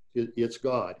thought. It's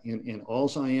God. And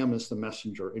all I am is the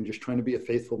messenger and just trying to be a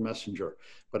faithful messenger.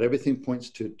 But everything points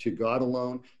to God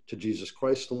alone, to Jesus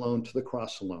Christ alone, to the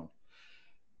cross alone.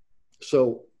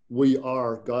 So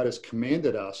God has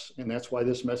commanded us, and that's why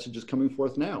this message is coming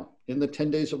forth now in the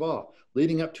 10 days of awe,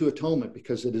 leading up to atonement,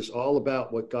 because it is all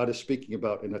about what God is speaking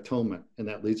about in atonement. And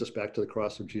that leads us back to the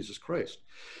cross of Jesus Christ.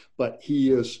 But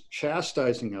he is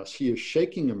chastising us. He is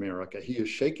shaking America. He is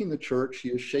shaking the church. He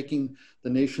is shaking the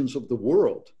nations of the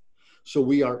world. So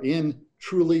we are in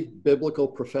truly biblical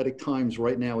prophetic times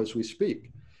right now as we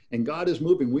speak. And God is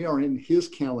moving. We are in his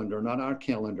calendar, not our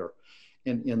calendar.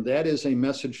 And that is a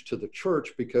message to the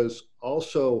church, because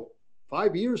also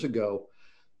 5 years ago,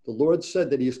 the Lord said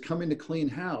that he is coming to clean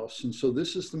house. And so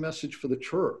this is the message for the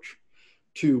church,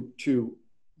 to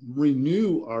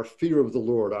renew our fear of the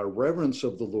Lord, our reverence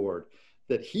of the Lord,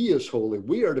 that he is holy.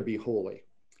 We are to be holy.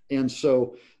 And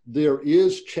so there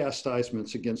is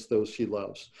chastisements against those he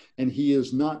loves. And he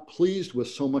is not pleased with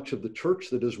so much of the church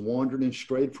that has wandered and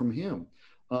strayed from him.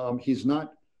 He's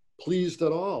not pleased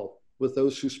at all with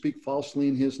those who speak falsely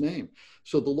in his name.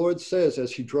 So the Lord says,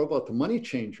 as he drove out the money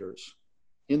changers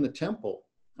in the temple,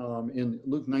 in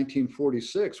Luke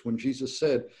 19:46, when Jesus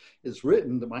said, it's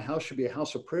written that my house should be a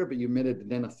house of prayer, but you made it a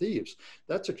den of thieves.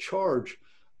 That's a charge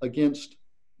against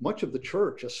much of the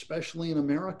church, especially in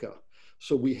America.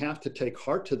 So we have to take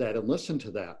heart to that and listen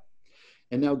to that.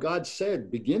 And now God said,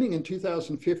 beginning in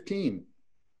 2015,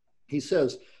 he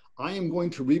says, I am going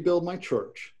to rebuild my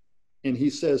church. And he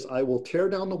says, I will tear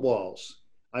down the walls.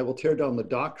 I will tear down the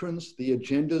doctrines, the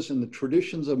agendas, and the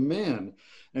traditions of men,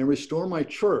 and restore my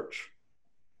church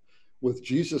with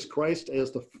Jesus Christ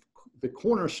as the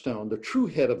cornerstone, the true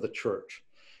head of the church.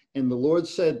 And the Lord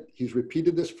said, he's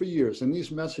repeated this for years in these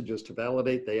messages to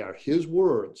validate they are his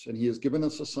words. And he has given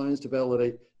us the signs to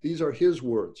validate these are his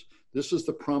words. This is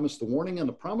the promise, the warning and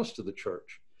the promise to the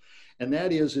church. And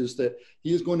that is that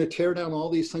he is going to tear down all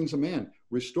these things of man,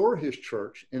 restore his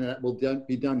church, and that will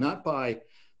be done not by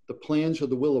the plans or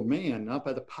the will of man, not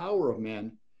by the power of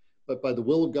man, but by the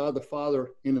will of God the Father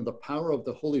and in the power of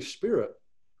the Holy Spirit.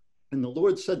 And the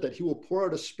Lord said that he will pour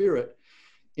out a spirit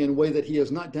in a way that he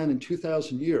has not done in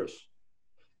 2,000 years.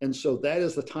 And so that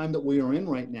is the time that we are in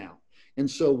right now. And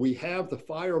so we have the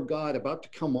fire of God about to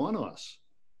come on us.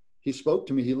 He spoke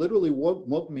to me. He literally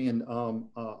woke me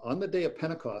on the day of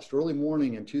Pentecost, early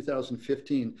morning in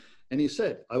 2015. And he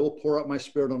said, I will pour out my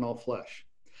spirit on all flesh.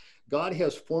 God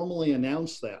has formally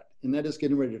announced that, and that is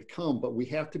getting ready to come. But we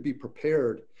have to be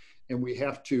prepared, and we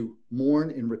have to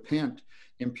mourn and repent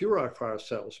and purify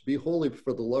ourselves. Be holy,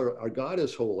 for the Lord, our God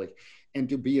is holy, and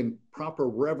to be in proper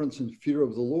reverence and fear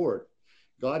of the Lord.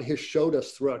 God has showed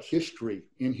us throughout history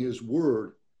in his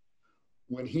word,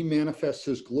 when he manifests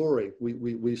his glory,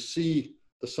 we see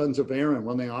the sons of Aaron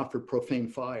when they offered profane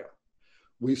fire.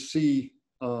 We see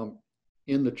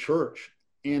in the church,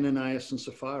 Ananias and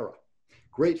Sapphira.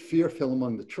 Great fear fell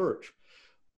among the church.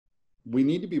 We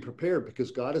need to be prepared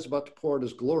because God is about to pour out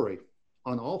his glory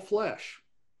on all flesh.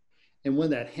 And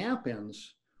when that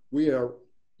happens, we are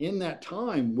in that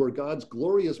time where God's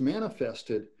glory is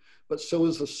manifested, but so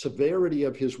is the severity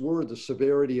of his word, the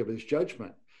severity of his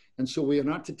judgment. And so we are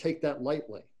not to take that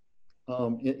lightly.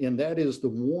 And that is the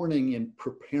warning in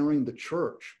preparing the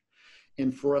church.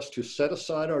 And for us to set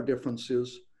aside our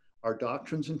differences, our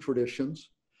doctrines and traditions.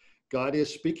 God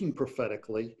is speaking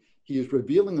prophetically. He is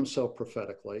revealing himself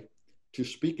prophetically. To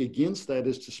speak against that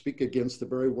is to speak against the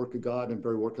very work of God and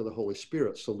very work of the Holy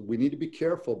Spirit. So we need to be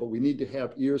careful, but we need to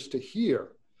have ears to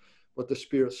hear what the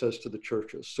Spirit says to the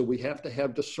churches. So we have to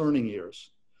have discerning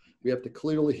ears. We have to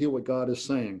clearly hear what God is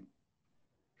saying.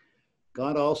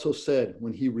 God also said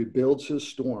when he rebuilds his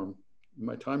storm,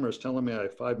 my timer is telling me I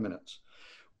have 5 minutes.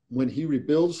 When he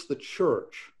rebuilds the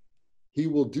church, he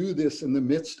will do this in the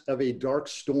midst of a dark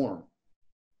storm.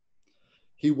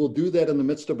 He will do that in the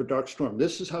midst of a dark storm.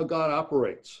 This is how God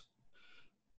operates.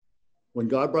 When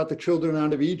God brought the children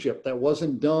out of Egypt, that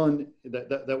wasn't done,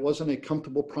 that wasn't a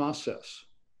comfortable process.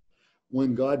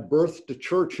 When God birthed the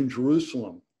church in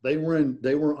Jerusalem, they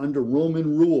were under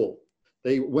Roman rule.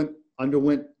 They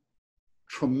underwent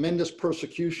tremendous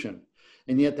persecution.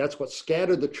 And yet that's what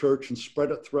scattered the church and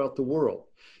spread it throughout the world.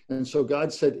 And so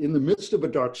God said, in the midst of a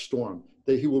dark storm,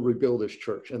 that he will rebuild his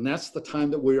church. And that's the time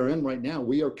that we are in right now.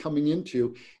 We are coming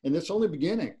into, and it's only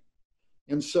beginning.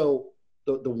 And so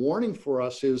the warning for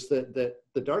us is that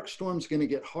the dark storm is going to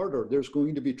get harder. There's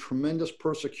going to be tremendous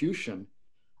persecution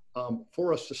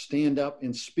for us to stand up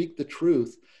and speak the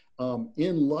truth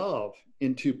in love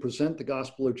and to present the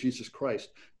gospel of Jesus Christ,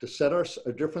 to set our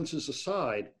differences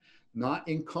aside not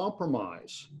in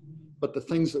compromise, but the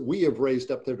things that we have raised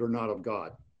up that are not of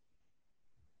God.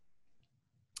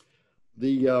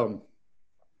 The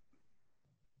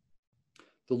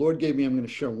Lord gave me, I'm going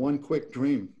to share one quick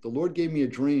dream. The Lord gave me a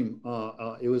dream.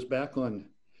 It was back on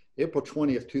April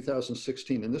 20th,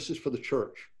 2016, and this is for the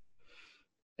church.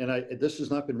 And this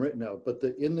has not been written out, but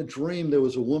in the dream, there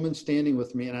was a woman standing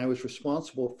with me, and I was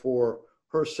responsible for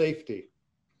her safety.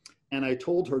 And I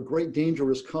told her, great danger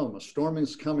has come. A storm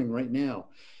is coming right now.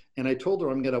 And I told her,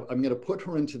 I'm gonna put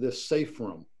her into this safe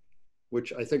room,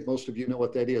 which I think most of you know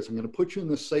what that is. I'm gonna put you in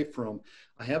this safe room.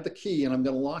 I have the key, and I'm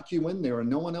gonna lock you in there, and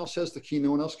no one else has the key.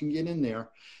 No one else can get in there.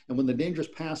 And when the danger's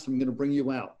passed, I'm gonna bring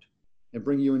you out and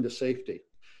bring you into safety.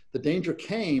 The danger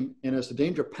came, and as the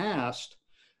danger passed,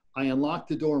 I unlocked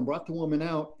the door and brought the woman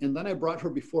out, and then I brought her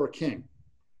before a king.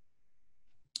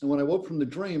 And when I woke from the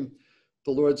dream,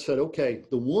 the Lord said, okay,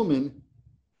 the woman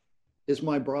is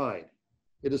my bride.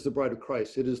 It is the bride of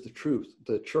Christ. It is the truth,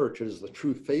 the church. It is the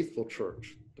true faithful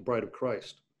church, the bride of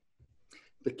Christ.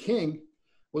 The king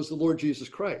was the Lord Jesus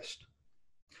Christ.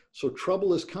 So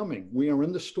trouble is coming. We are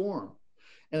in the storm.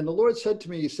 And the Lord said to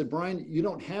me, he said, Brian, you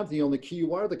don't have the only key,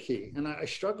 you are the key. And I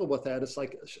struggle with that. It's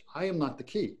like, I am not the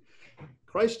key.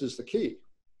 Christ is the key.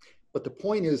 But the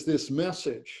point is this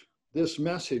message is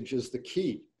the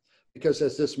key. Because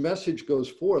as this message goes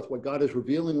forth, what God is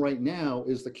revealing right now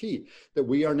is the key, that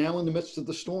we are now in the midst of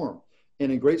the storm.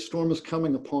 And a great storm is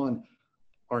coming upon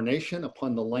our nation,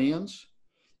 upon the lands.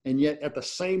 And yet at the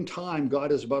same time,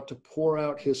 God is about to pour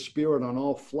out his spirit on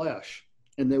all flesh.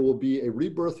 And there will be a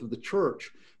rebirth of the church,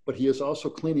 but he is also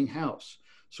cleaning house.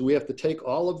 So we have to take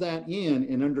all of that in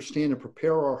and understand and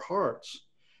prepare our hearts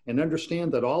and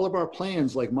understand that all of our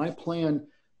plans, like my plan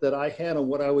that I had on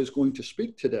what I was going to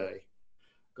speak today,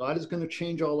 God is going to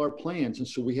change all our plans. And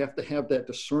so we have to have that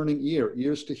discerning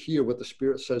ears to hear what the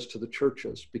Spirit says to the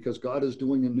churches, because God is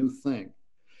doing a new thing.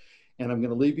 And I'm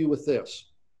going to leave you with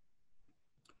this.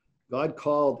 God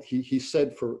called, he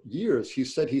said for years, he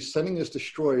said he's sending his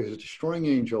destroyer, his destroying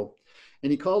angel,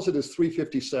 and he calls it his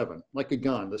 357, like a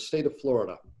gun, the state of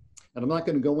Florida. And I'm not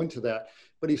going to go into that,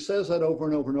 but he says that over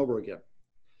and over and over again.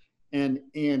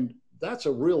 And that's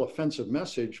a real offensive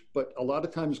message, but a lot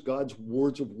of times God's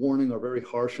words of warning are very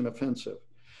harsh and offensive.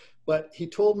 But he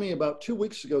told me about 2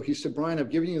 weeks ago, he said, Brian,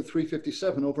 I've given you the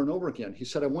 357 over and over again. He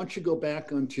said, I want you to go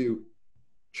back onto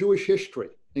Jewish history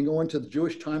and go into the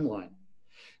Jewish timeline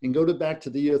and go back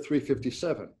to the year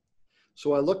 357.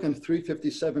 So I look in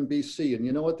 357 BC, and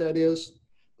you know what that is?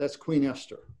 That's Queen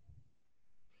Esther.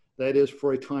 That is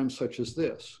for a time such as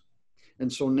this.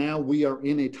 And so now we are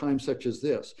in a time such as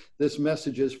this. This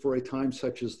message is for a time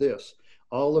such as this.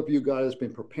 All of you, God has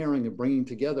been preparing and bringing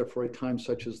together for a time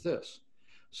such as this.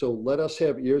 So let us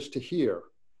have ears to hear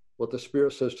what the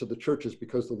Spirit says to the churches,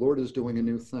 because the Lord is doing a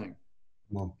new thing.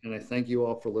 And I thank you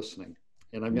all for listening.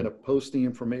 And I'm going to post the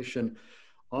information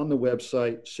on the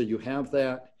website so you have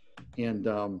that. And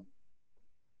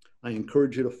I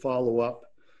encourage you to follow up.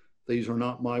 These are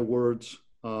not my words.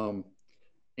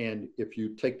 And if you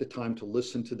take the time to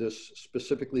listen to this,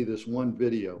 specifically this one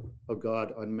video of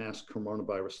God unmasked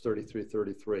coronavirus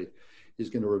 3333, he's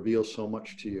going to reveal so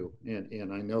much to you.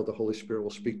 And I know the Holy Spirit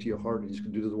will speak to your heart, and he's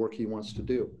going to do the work he wants to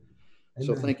do. Amen.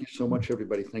 So thank you so much,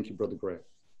 everybody. Thank you, Brother Grant.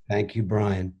 Thank you,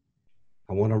 Brian.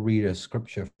 I want to read a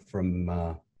scripture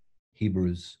from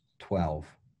Hebrews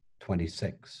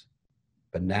 12:26.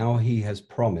 But now he has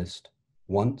promised,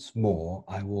 once more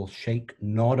I will shake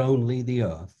not only the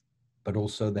earth, but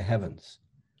also the heavens.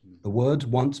 The words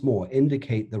once more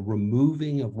indicate the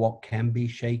removing of what can be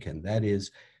shaken, that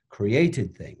is,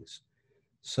 created things,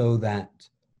 so that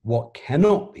what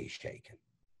cannot be shaken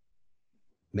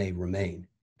may remain.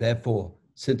 Therefore,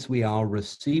 since we are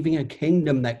receiving a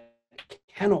kingdom that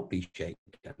cannot be shaken,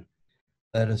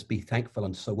 let us be thankful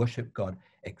and so worship God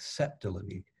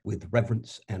acceptably with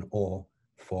reverence and awe,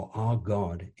 for our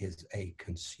God is a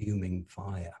consuming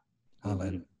fire.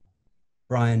 Hallelujah.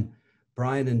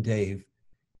 Brian and Dave,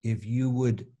 if you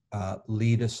would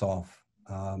lead us off,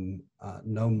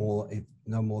 no more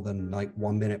than like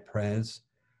 1 minute prayers,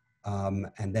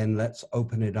 and then let's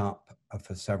open it up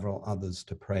for several others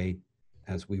to pray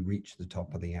as we reach the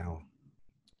top of the hour.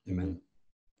 Amen.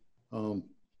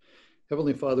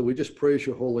 Heavenly Father, we just praise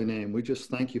your holy name. We just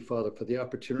thank you, Father, for the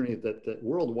opportunity that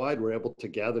worldwide we're able to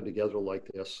gather together like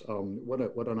this.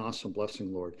 What an awesome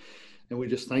blessing, Lord. And we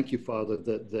just thank you, Father,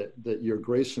 that your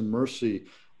grace and mercy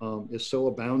is so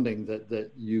abounding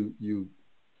that you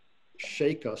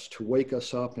shake us to wake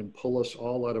us up and pull us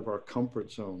all out of our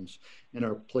comfort zones and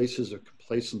our places of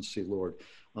complacency, Lord.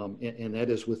 and that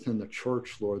is within the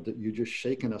church, Lord, that you just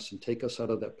shaken us and take us out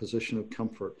of that position of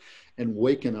comfort and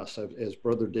waken us, as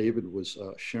Brother David was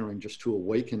sharing, just to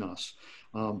awaken us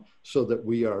so that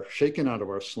we are shaken out of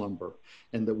our slumber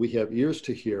and that we have ears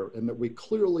to hear and that we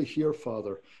clearly hear,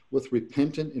 Father, with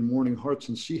repentant and mourning hearts,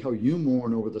 and see how you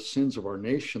mourn over the sins of our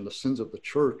nation, the sins of the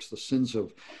church, the sins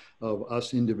of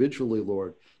us individually,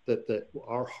 Lord, that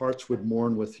our hearts would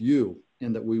mourn with you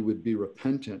and that we would be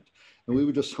repentant. And we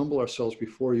would just humble ourselves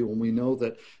before you, and we know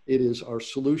that it is our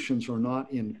solutions are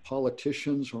not in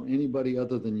politicians or anybody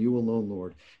other than you alone,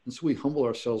 Lord. And so we humble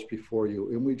ourselves before you,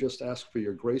 and we just ask for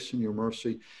your grace and your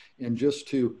mercy, and just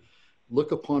to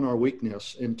look upon our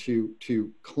weakness and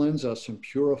to cleanse us and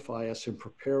purify us and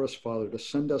prepare us, Father, to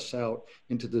send us out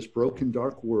into this broken,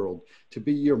 dark world, to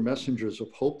be your messengers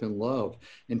of hope and love,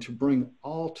 and to bring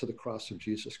all to the cross of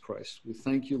Jesus Christ. We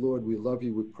thank you, Lord. We love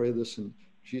you. We pray this in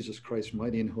Jesus Christ's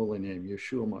mighty and holy name,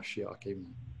 Yeshua Mashiach.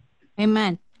 Amen.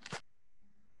 Amen.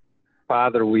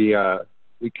 Father, we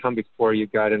come before you,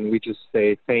 God, and we just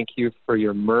say thank you for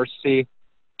your mercy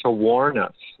to warn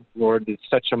us. Lord, it's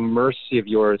such a mercy of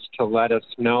yours to let us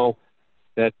know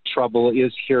that trouble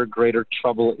is here, greater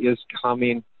trouble is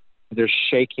coming. There's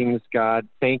shakings, God.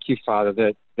 Thank you,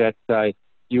 Father, that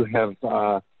you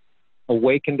have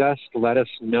awakened us to let us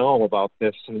know about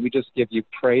this, and we just give you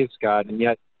praise, God. And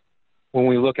yet, when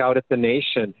we look out at the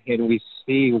nation and we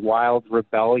see wild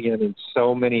rebellion in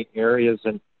so many areas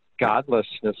and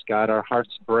godlessness, God, our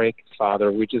hearts break, Father.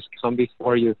 We just come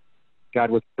before you, God,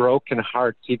 with broken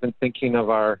hearts, even thinking of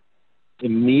our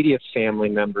immediate family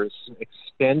members,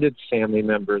 extended family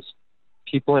members,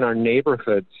 people in our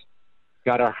neighborhoods.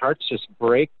 God, our hearts just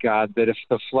break, God, that if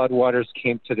the floodwaters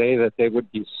came today, that they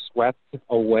would be swept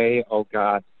away, oh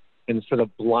God. And for the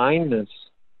blindness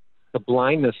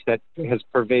that has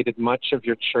pervaded much of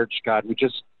your church, God, we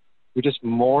just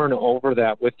mourn over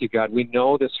that with you, God. We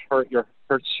know this hurts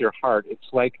your heart. It's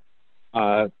like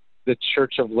the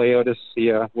church of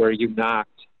Laodicea where you knocked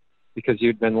because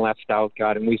you'd been left out,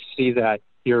 God. And we see that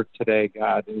here today,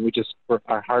 God. And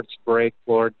our hearts break,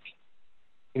 Lord.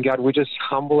 And God, we just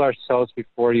humble ourselves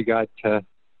before you, God, to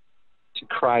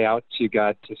cry out to you,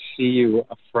 God, to see you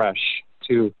afresh,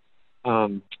 to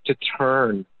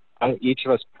turn, each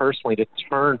of us personally, to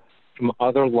turn from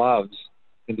other loves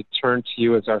and to turn to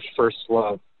you as our first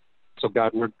love. So,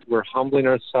 God, we're humbling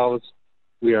ourselves.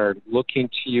 We are looking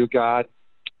to you, God.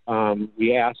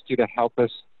 We ask you to help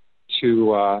us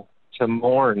to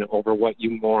mourn over what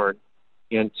you mourn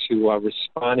and to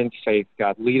respond in faith,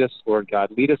 God. Lead us, Lord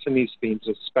God. Lead us in these themes,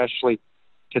 especially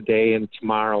today and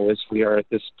tomorrow as we are at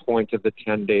this point of the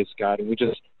 10 days, God. And we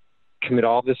just commit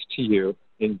all this to you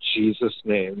in Jesus'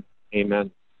 name.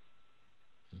 Amen.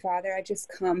 Father, I just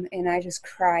come and I just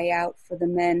cry out for the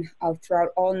men throughout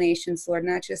all nations, Lord,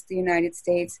 not just the United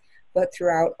States, but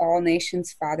throughout all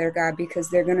nations, Father God, because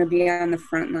they're going to be on the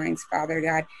front lines, Father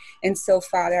God. And so,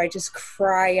 Father, I just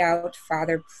cry out,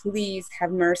 Father, please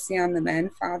have mercy on the men,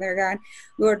 Father God.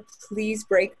 Lord, please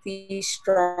break these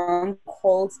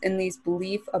strongholds and these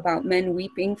beliefs about men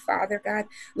weeping, Father God.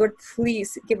 Lord,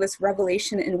 please give us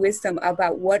revelation and wisdom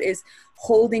about what is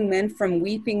holding men from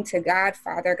weeping to God,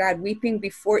 Father God, weeping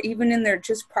before, even in their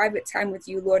just private time with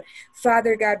you, Lord.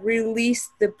 Father God, release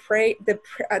the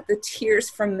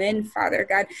tears from men, Father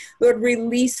God. Lord,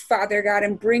 release, Father God,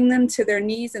 and bring them to their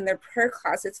knees in their prayer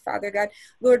closets, Father God.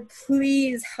 Lord,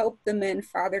 please help the men,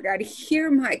 Father God. Hear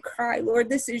my cry, Lord.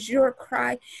 This is your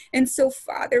cry. And so,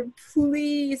 Father,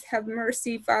 please have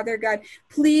mercy, Father God.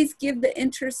 Please give the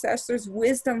intercessors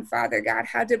wisdom, Father God,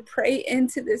 how to pray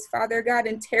into this, Father God,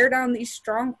 and tear down these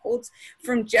strongholds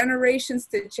from generations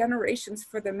to generations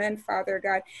for the men, Father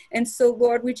God. And so,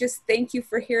 Lord, we just thank you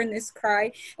for hearing this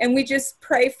cry. And we just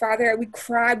pray, Father,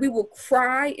 we will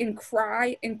cry and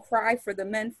cry and cry for the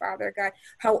men, Father God,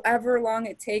 however long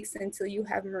it takes until you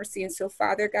have mercy. And so,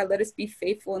 Father God, let us be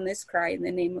faithful in this cry in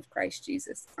the name of Christ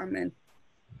Jesus. Amen.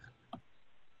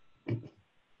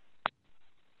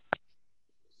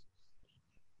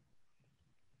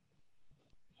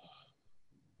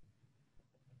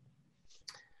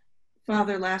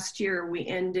 Father, last year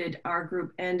our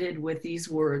group ended with these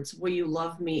words, will you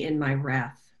love me in my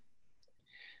wrath?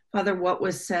 Father, what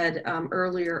was said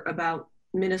earlier about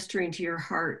ministering to your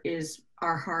heart is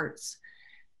our heart's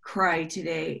cry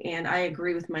today. And I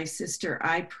agree with my sister.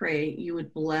 I pray you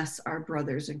would bless our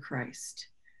brothers in Christ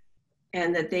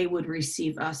and that they would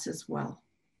receive us as well.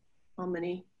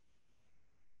 Amen.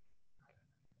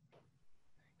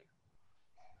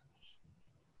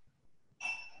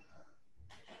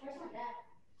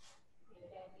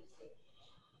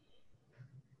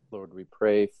 Lord, we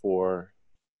pray for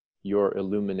your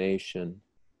illumination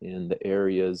in the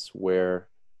areas where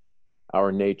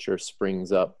our nature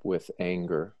springs up with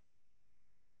anger.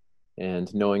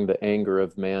 And knowing the anger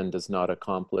of man does not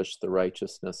accomplish the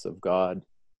righteousness of God,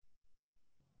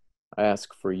 I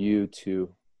ask for you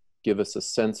to give us a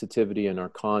sensitivity in our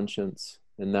conscience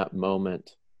in that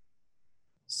moment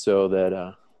so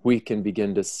that we can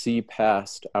begin to see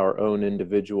past our own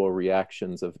individual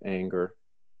reactions of anger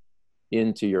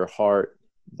into your heart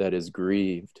that is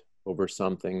grieved over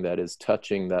something that is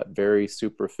touching that very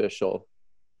superficial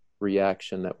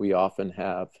reaction that we often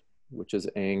have, which is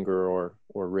anger or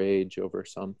rage over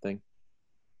something.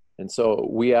 And so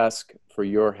we ask for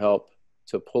your help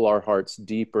to pull our hearts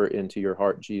deeper into your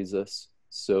heart, Jesus,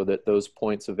 so that those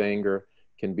points of anger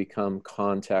can become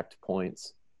contact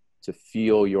points to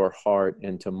feel your heart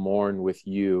and to mourn with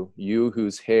you, you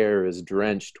whose hair is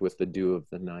drenched with the dew of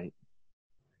the night.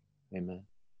 Amen.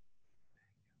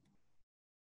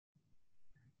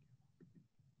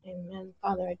 Amen.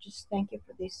 Father, I just thank you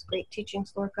for these great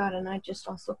teachings, Lord God, and I just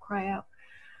also cry out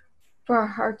for our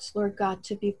hearts, Lord God,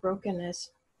 to be broken as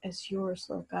yours,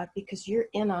 Lord God, because you're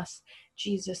in us,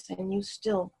 Jesus, and you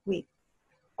still weep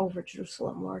over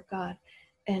Jerusalem, Lord God.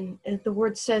 And the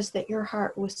word says that your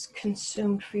heart was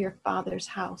consumed for your Father's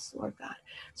house, Lord God.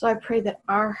 So I pray that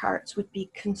our hearts would be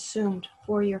consumed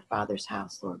for your Father's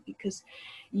house, Lord, because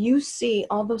you see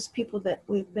all those people that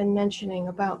we've been mentioning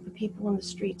about, the people in the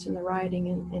streets and the rioting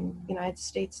in the United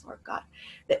States, Lord God,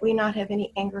 that we not have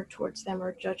any anger towards them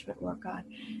or judgment, Lord God,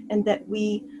 and that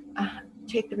we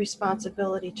take the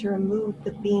responsibility to remove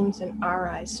the beams in our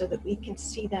eyes so that we can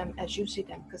see them as you see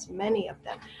them, because many of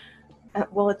them,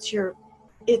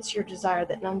 it's your desire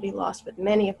that none be lost, but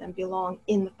many of them belong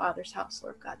in the Father's house,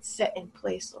 Lord God, set in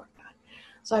place, Lord God.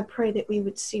 So I pray that we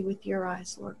would see with your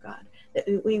eyes, Lord God, that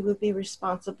we would be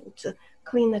responsible to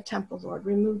clean the temple, Lord,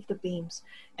 remove the beams,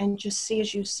 and just see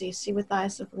as you see with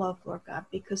eyes of love, Lord God,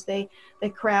 because they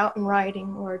cry out in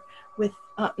rioting, Lord, with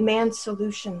man's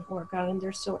solution, Lord God, and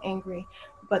they're so angry,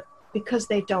 but because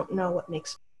they don't know what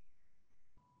makes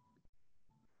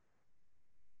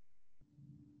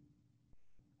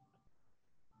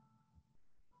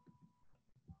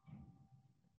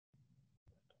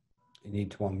You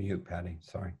need to unmute, Patty.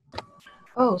 Sorry.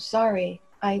 Oh, sorry.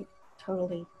 I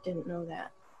totally didn't know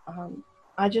that.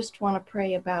 I just want to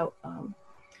pray about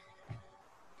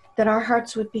that our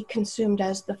hearts would be consumed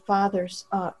as the Father's,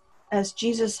 as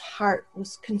Jesus' heart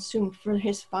was consumed for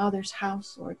his Father's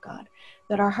house, Lord God.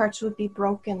 That our hearts would be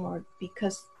broken, Lord,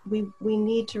 because we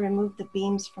need to remove the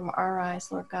beams from our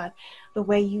eyes, Lord God. The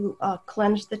way you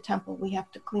cleanse the temple, we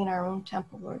have to clean our own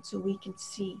temple, Lord, so we can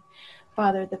see,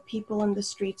 Father, the people in the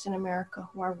streets in America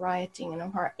who are rioting and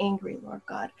who are angry, Lord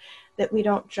God, that we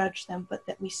don't judge them, but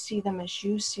that we see them as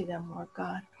you see them, Lord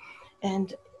God.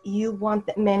 And you want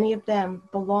that many of them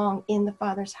belong in the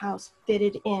Father's house,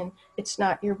 fitted in. It's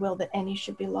not your will that any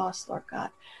should be lost, Lord God,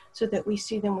 so that we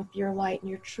see them with your light and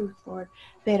your truth, Lord.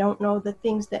 They don't know the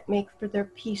things that make for their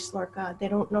peace, Lord God. They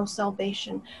don't know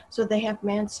salvation, so they have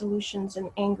man's solutions and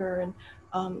anger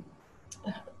and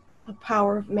the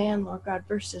power of man, Lord God,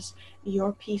 versus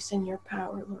your peace and your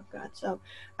power, Lord God. So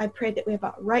I pray that we have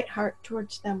a right heart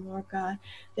towards them, Lord God,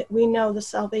 that we know the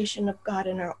salvation of God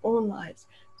in our own lives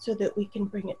so that we can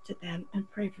bring it to them and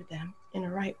pray for them in a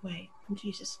right way. In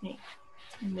Jesus' name,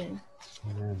 amen.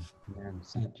 Amen. Amen.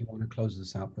 Sant, do you want to close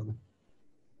this out, brother?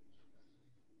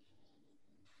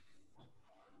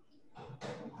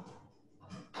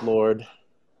 Lord,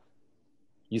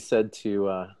 you said to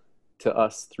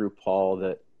us through Paul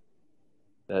that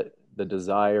the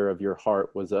desire of your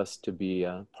heart was us to be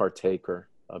a partaker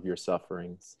of your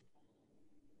sufferings.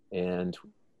 And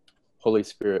Holy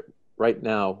Spirit, right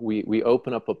now, we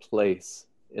open up a place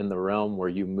in the realm where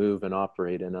you move and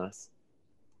operate in us.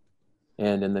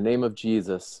 And in the name of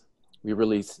Jesus, we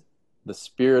release the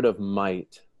spirit of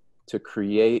might to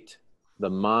create the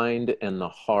mind and the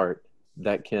heart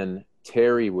that can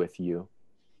tarry with you,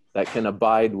 that can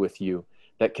abide with you,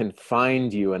 that can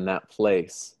find you in that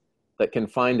place, that can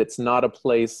find it's not a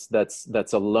place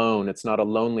that's alone, it's not a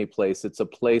lonely place, it's a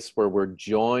place where we're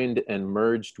joined and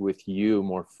merged with you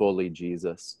more fully,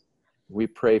 Jesus. We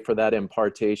pray for that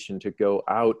impartation to go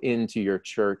out into your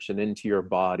church and into your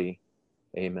body.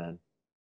 Amen.